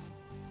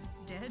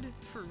 Dead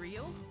for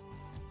real?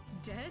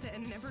 Dead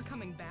and never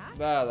coming back?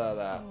 Да, да,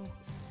 да. Oh,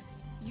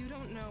 you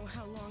don't know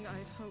how long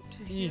I've hoped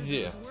to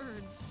Easy. hear those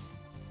words.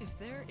 If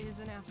there is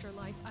an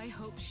afterlife, I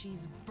hope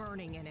she's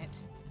burning in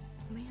it.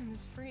 Liam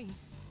is free.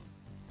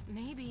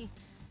 Maybe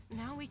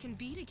now we can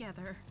be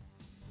together.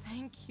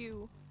 Thank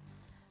you.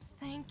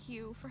 Thank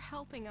you for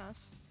helping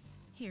us.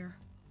 Here,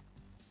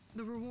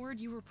 the reward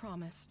you were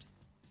promised.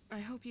 I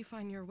hope you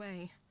find your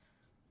way.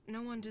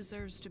 No one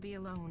deserves to be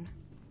alone.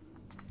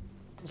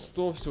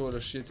 100 всего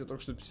лишь, я тебе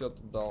только что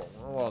 50 дал.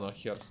 Ну ладно,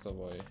 хер с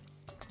тобой.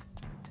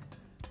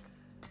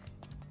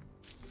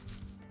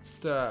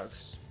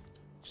 Такс.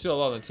 Все,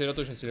 ладно, теперь я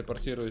точно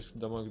телепортируюсь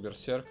домой к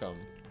берсеркам.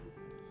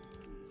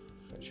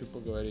 Хочу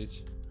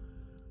поговорить.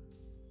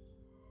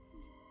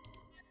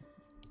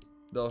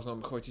 Должно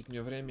бы хватить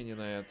мне времени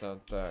на это.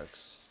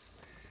 Такс.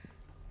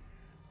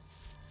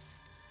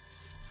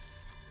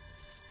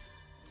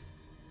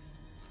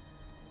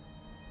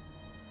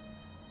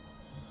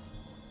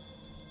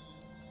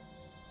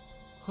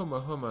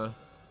 Хома.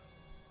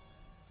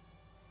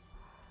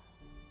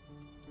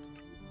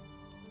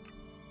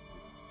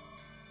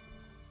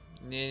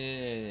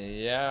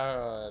 Не-не-не,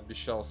 я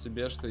обещал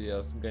себе, что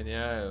я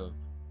сгоняю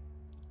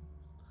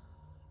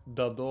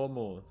до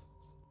дому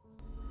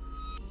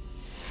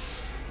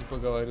и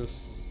поговорю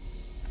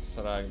с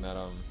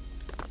Рагнаром.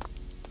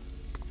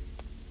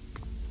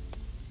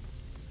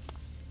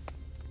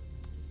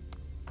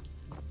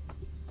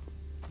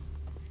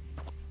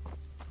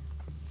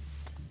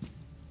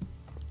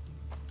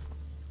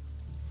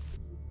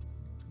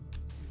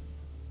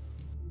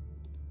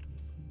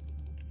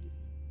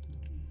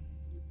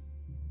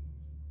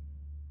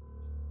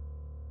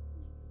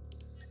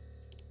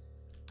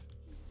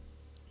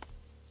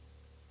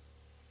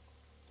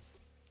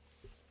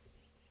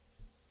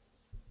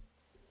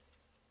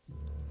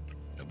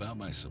 About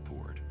my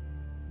support.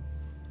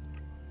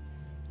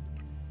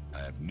 I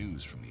have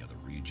news from the other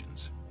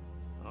regions.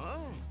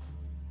 Oh?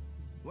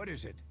 What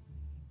is it?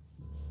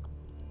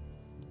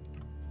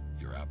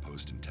 Your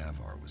outpost in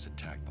Tavar was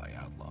attacked by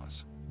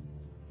outlaws.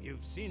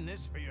 You've seen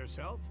this for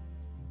yourself?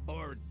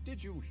 Or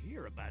did you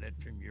hear about it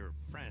from your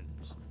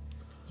friends?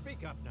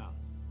 Speak up now.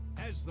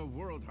 Has the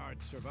World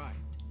Heart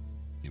survived?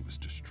 It was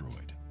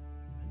destroyed.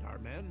 and our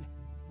men?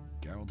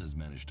 Geralt has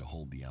managed to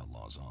hold the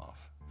outlaws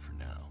off, for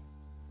now.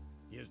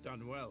 He has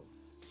done well.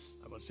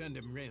 I will send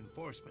him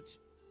reinforcements.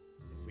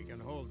 If we can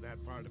hold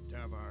that part of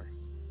Tavar,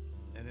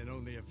 then in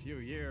only a few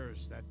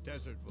years that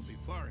desert will be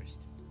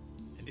forest,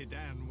 and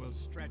Idan will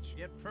stretch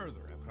yet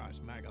further across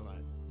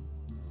Magalan.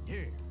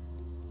 Here,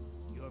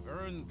 you have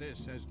earned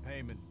this as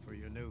payment for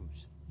your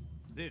news.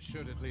 This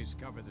should at least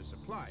cover the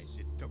supplies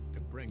it took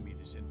to bring me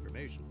this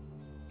information.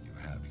 You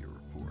have your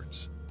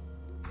reports.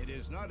 It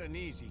is not an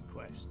easy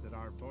quest that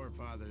our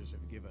forefathers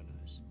have given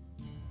us.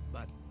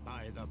 But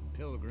by the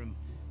Pilgrim,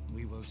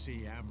 we will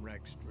see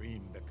Amrek's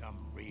dream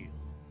become real.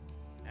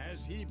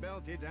 As he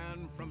belted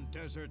on from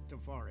desert to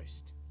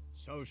forest,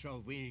 so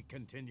shall we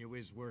continue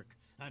his work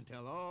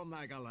until all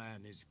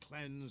Magalan is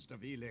cleansed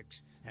of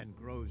ELEX and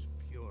grows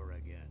pure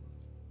again.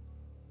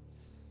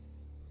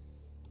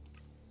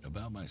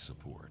 About my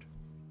support.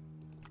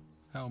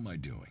 How am I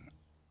doing?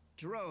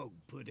 Drogue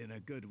put in a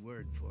good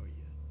word for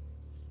you.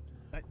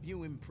 But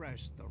you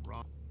impressed the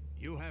wrong.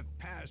 You have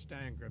passed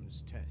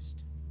Angram's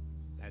test.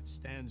 That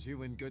stands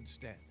you in good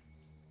stead.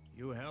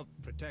 You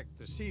helped protect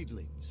the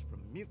seedlings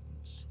from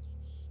mutants.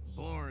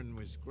 Born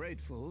was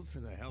grateful for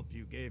the help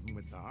you gave him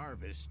with the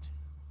harvest.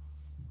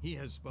 He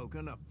has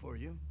spoken up for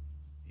you.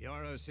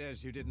 Yara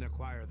says you didn't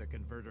acquire the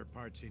converter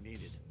parts he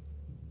needed.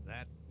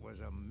 That was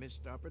a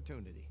missed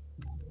opportunity.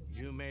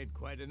 You made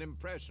quite an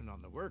impression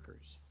on the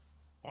workers.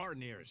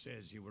 Arnir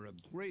says you were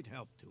a great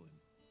help to him.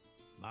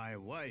 My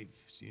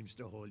wife seems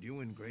to hold you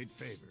in great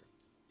favor.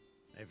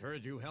 I've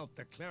heard you helped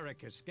the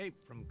cleric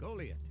escape from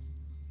Goliath.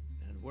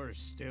 And worse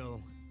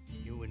still,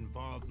 you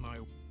involved my...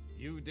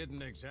 You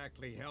didn't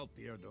exactly help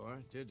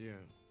Theodore, did you?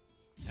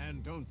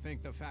 And don't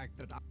think the fact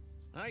that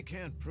I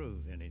can't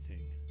prove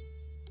anything.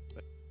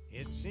 But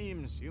it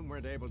seems you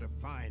weren't able to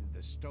find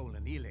the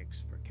stolen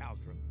ELEX for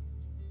Caldrum.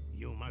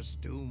 You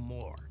must do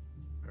more.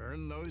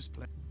 Earn those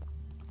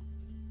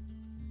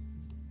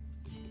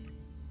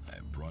I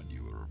have brought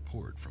you a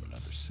report from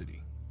another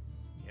city.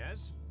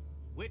 Yes?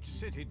 Which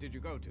city did you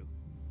go to?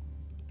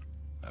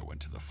 I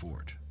went to the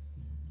fort.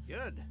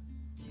 Good.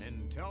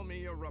 Then tell me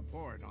your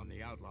report on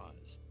the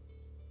outlaws.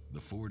 The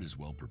fort is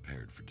well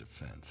prepared for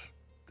defense.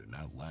 They're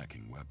not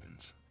lacking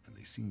weapons, and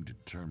they seem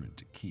determined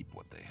to keep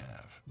what they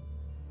have.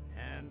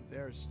 And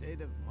their state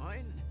of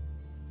mind?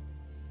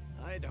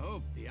 I'd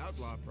hoped the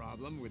outlaw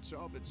problem would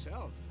solve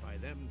itself by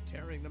them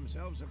tearing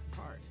themselves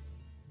apart.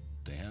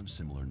 They have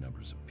similar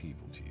numbers of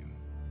people to you.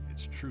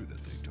 It's true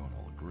that they don't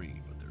all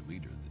agree, but their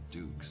leader, the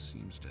Duke,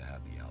 seems to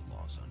have the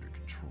outlaws under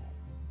control.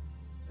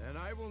 Then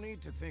I will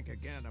need to think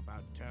again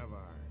about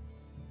Tavar.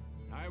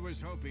 I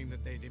was hoping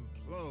that they'd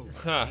implode,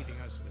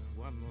 leaving us with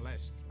one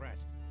less threat.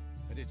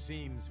 But it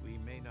seems we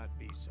may not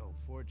be so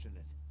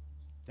fortunate.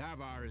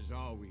 Tavar is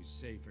always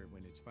safer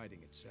when it's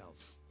fighting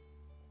itself.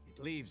 It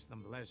leaves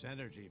them less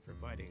energy for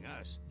fighting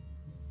us.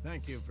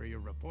 Thank you for your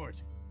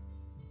report.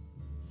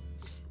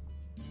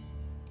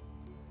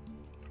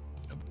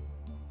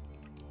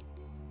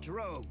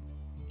 Drogue,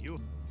 you,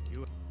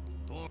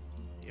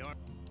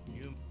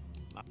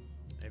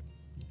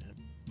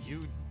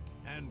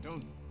 and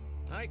don't,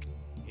 like,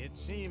 it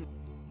seems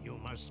you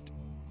must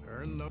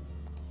earn the...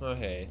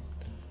 Окей.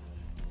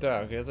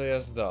 Так, это я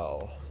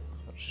сдал.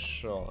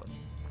 Хорошо.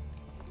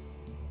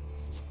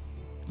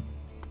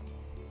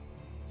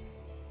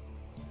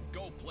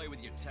 Go play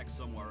with your tech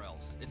somewhere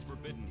else. It's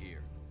forbidden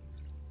here.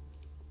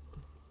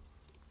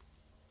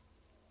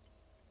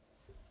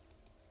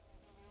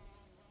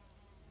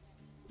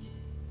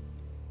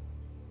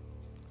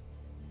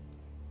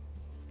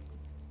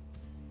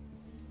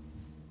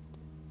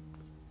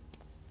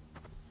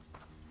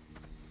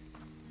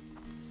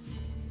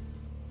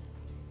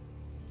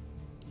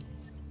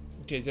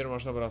 Окей, теперь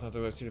можно обратно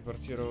туда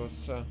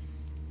телепортироваться.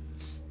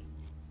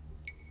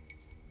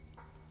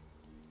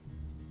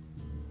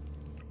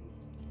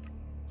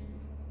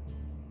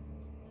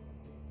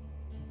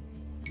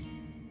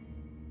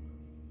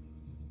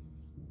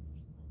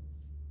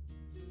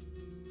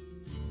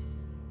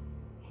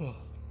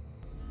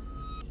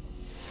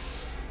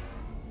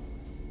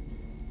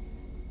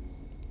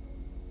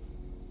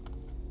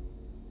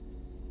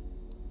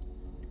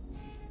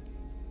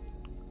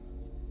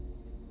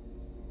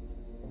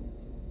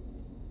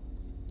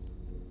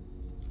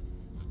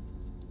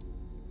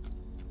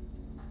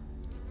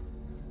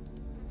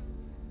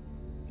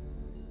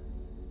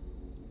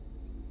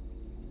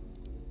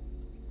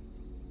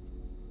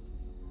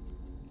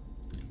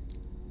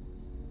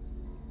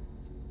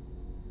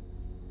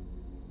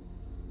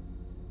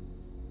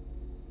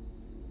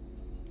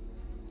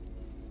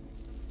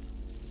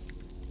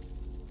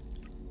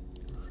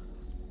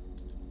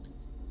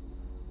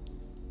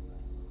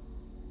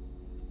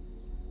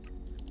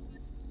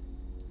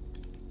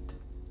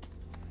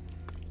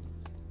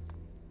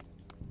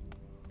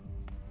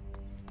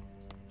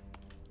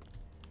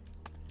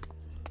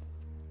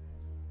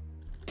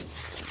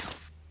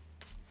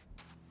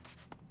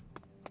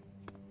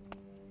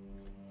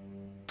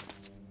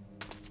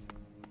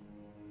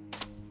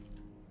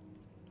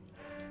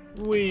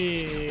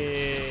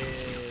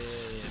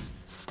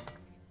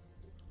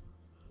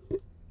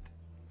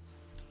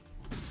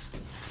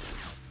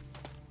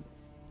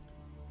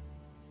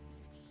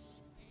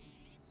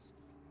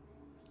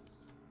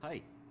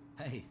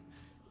 Hey,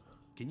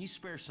 can you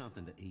spare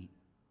something to eat?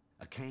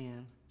 A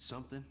can,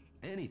 something,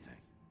 anything.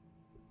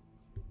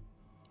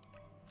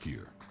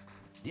 Here.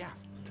 Yeah,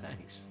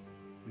 thanks.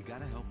 We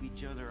gotta help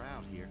each other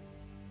out here.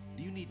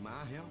 Do you need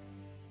my help?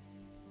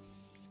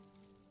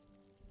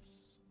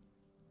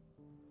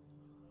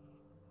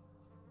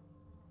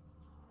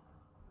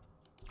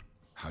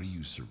 How do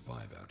you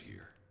survive out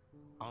here?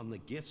 On the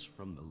gifts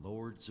from the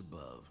lords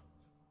above.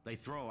 They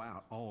throw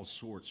out all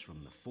sorts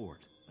from the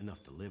fort,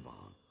 enough to live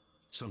on.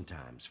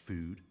 Sometimes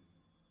food.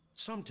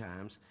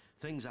 Sometimes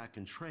things I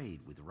can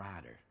trade with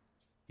Ryder.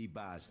 He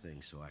buys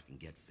things so I can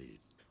get food.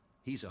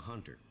 He's a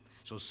hunter,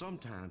 so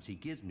sometimes he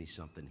gives me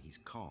something he's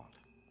caught.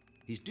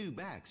 He's due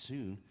back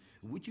soon.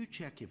 Would you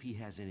check if he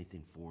has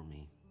anything for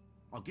me?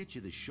 I'll get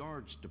you the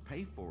shards to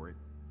pay for it,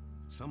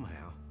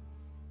 somehow.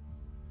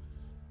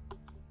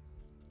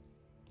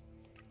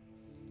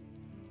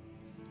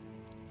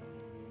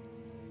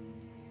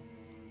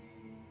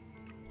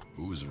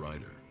 Who is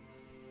Ryder?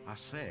 I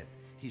said,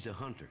 he's a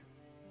hunter.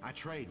 I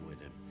trade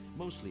with him,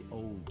 mostly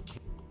old.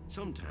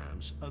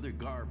 Sometimes other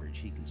garbage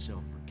he can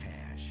sell for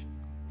cash.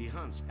 He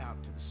hunts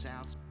out to the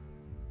south.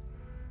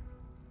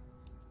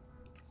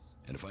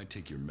 And if I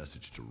take your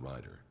message to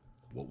Ryder,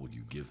 what will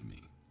you give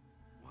me?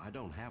 Well, I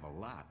don't have a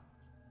lot.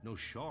 No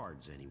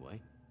shards,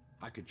 anyway.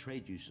 I could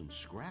trade you some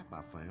scrap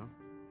I found.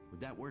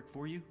 Would that work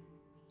for you?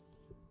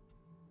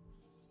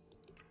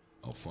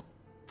 I'll find.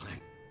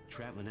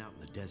 Traveling out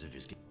in the desert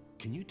is.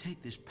 Can you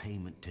take this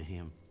payment to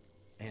him?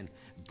 And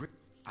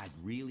I'd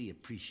really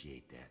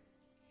appreciate that.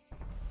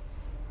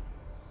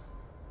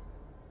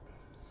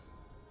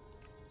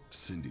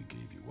 Cindy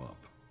gave you up.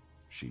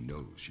 She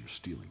knows you're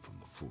stealing from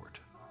the fort.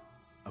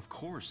 Of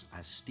course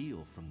I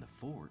steal from the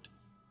fort.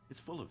 It's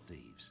full of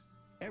thieves.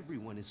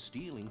 Everyone is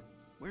stealing.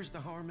 Where's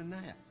the harm in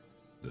that?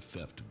 The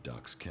theft of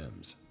Doc's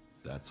chems.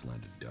 That's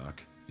landed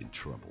Doc in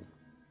trouble.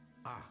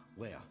 Ah,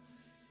 well,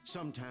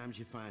 sometimes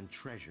you find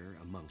treasure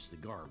amongst the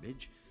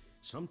garbage.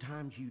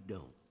 Sometimes you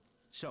don't.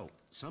 So,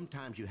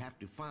 sometimes you have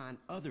to find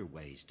other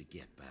ways to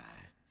get by.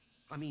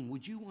 I mean,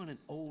 would you want an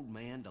old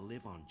man to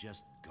live on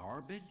just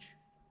garbage?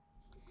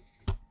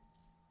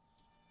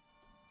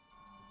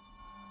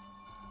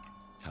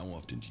 How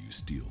often do you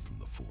steal from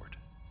the fort?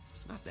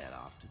 Not that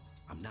often.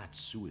 I'm not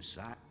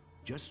suicidal.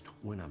 Just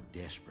when I'm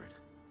desperate.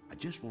 I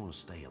just want to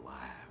stay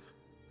alive.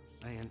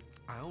 And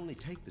I only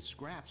take the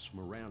scraps from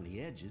around the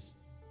edges.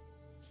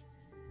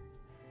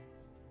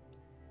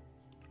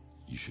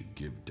 You should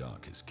give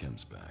Doc his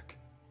chems back.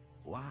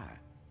 Why?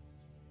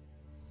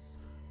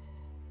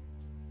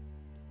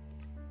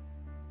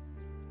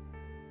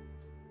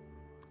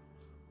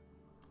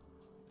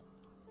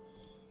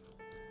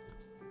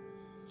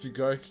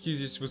 Фига, какие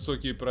здесь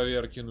высокие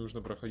проверки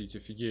нужно проходить,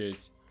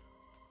 офигеть.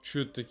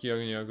 Чё это такие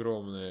они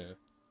огромные?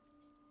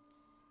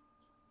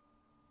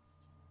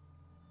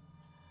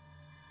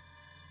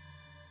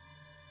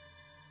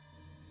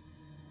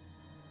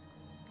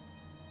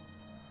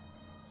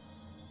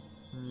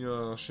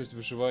 Не, 6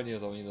 выживания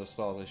этого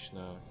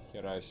недостаточно.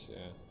 Хера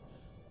себе.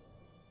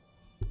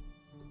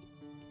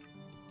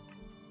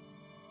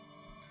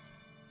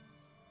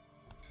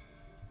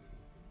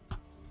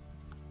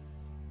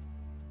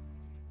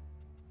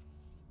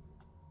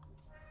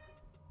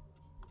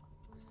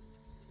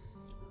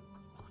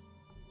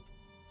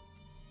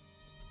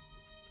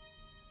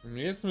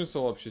 Имеет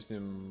смысл вообще с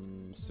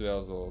ним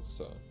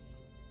связываться?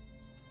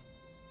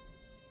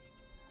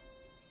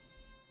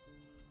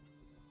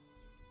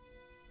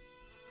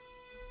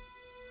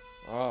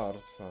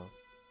 Артфа.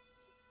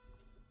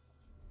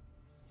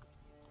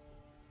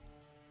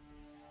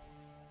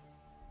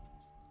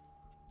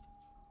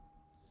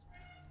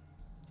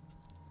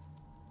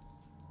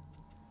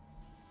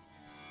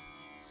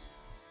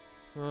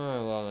 Ай,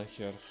 ладно,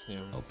 хер с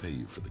ним. I'll pay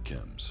you for the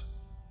chems.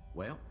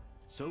 Well,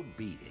 so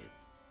be it.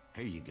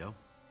 Here you go.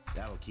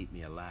 That'll keep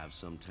me alive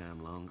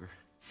sometime longer.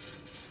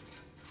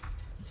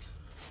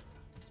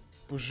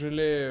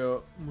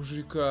 Пожалею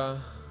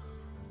мужика.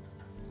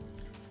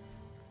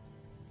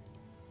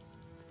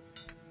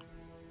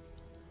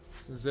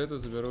 За это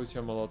заберу у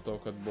тебя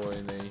молоток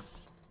отбойный.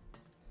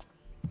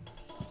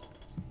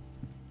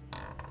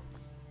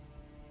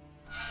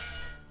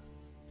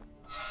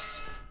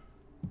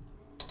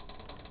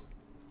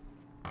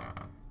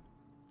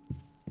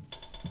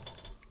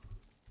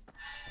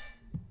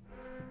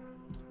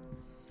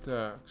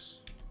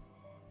 Такс.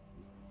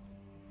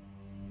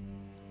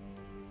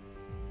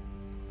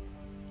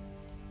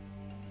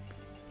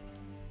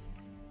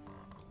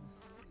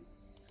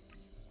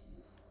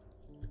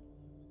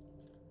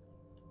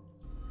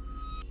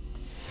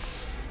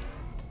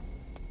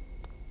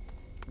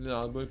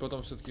 Надо будет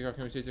потом все-таки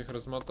как-нибудь этих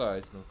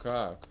размотать. Ну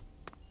как?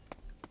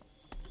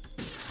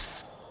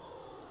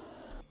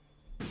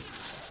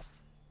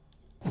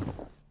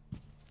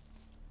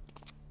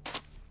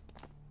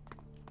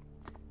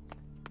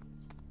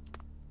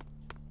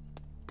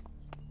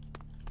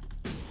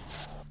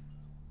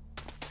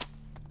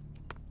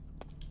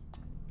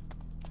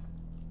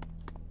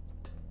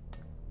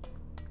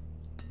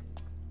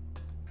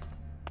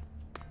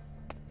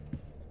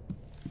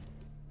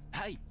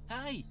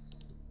 Hey,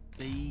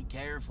 be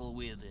careful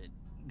with it.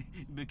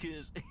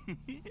 Because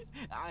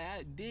I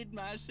outdid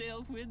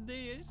myself with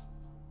this.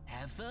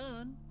 Have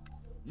fun.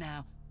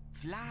 Now,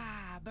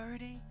 fly,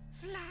 birdie,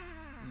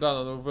 fly. Да,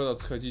 надо в этот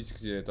сходить,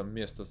 где там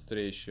место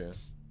встречи.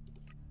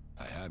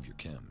 I have your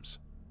chems.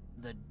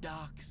 The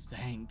doc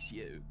thanks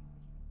you.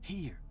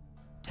 Here,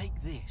 take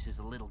this as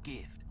a little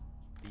gift.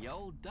 The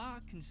old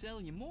doc can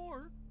sell you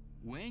more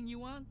when you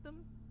want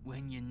them,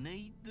 when you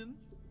need them.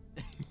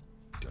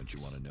 Don't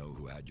you want to know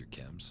who had your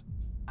chems?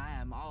 I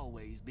am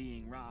always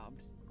being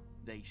robbed.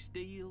 They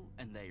steal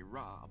and they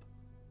rob.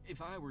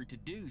 If I were to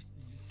do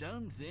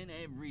something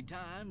every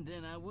time,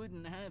 then I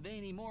wouldn't have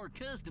any more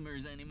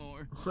customers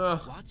anymore.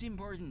 What's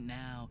important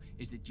now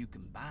is that you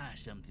can buy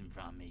something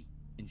from me,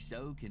 and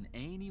so can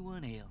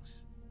anyone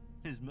else.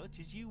 As much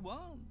as you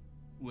want,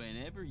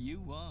 whenever you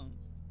want.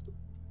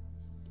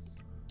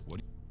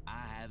 What?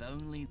 I have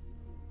only...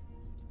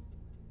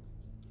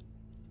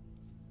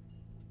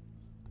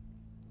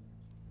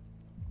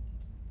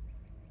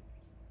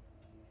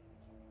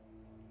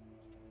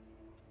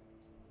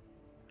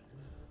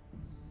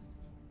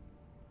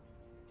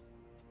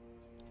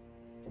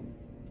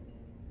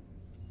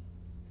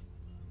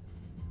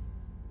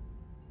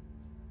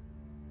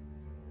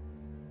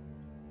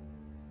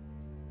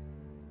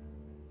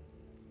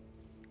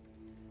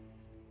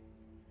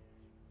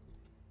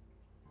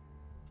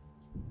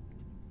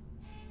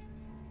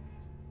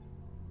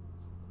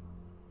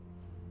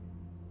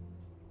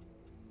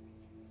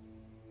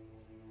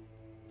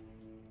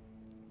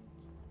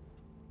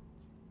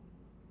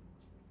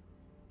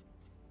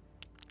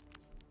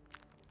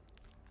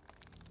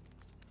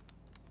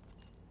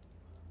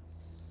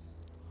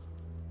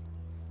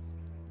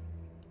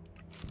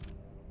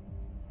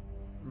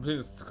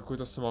 Блин,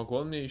 какой-то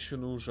самогон мне еще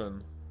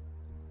нужен.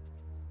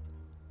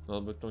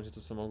 Надо будет там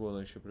где-то самогона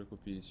еще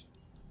прикупить.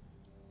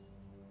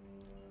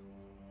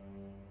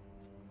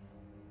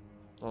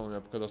 А, у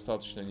меня пока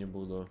достаточно не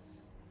буду.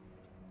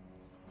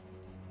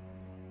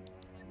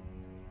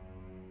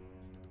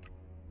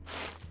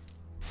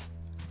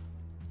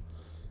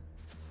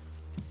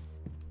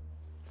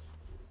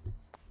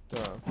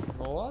 Так,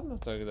 ну ладно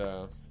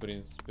тогда, в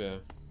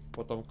принципе.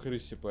 Потом к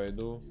крысе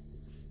пойду.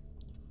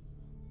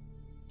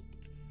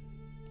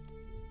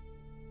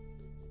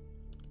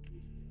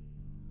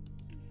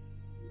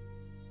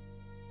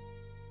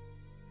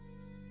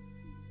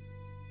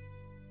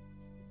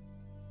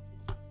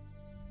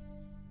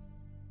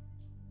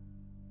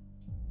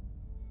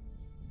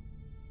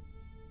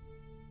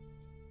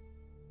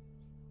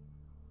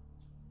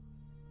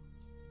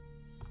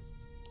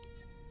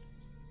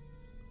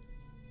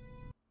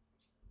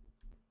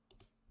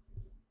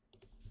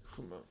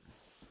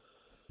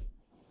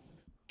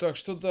 Так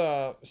что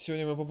да,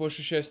 сегодня мы по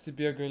большей части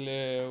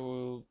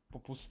бегали по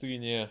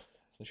пустыне.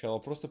 Сначала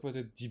просто по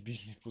этой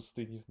дебильной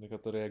пустыне, на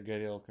которой я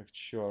горел как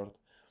черт.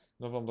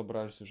 Но потом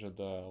добрались уже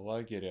до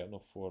лагеря, ну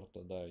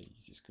форта, да, и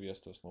здесь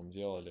квесты в основном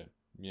делали,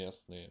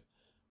 местные.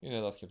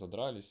 Иногда с кем-то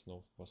дрались,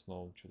 но в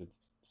основном что-то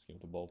с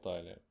кем-то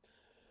болтали.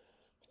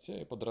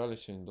 Хотя и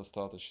подрались сегодня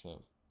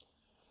достаточно.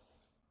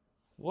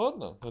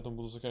 Ладно, на этом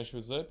буду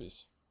заканчивать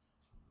запись.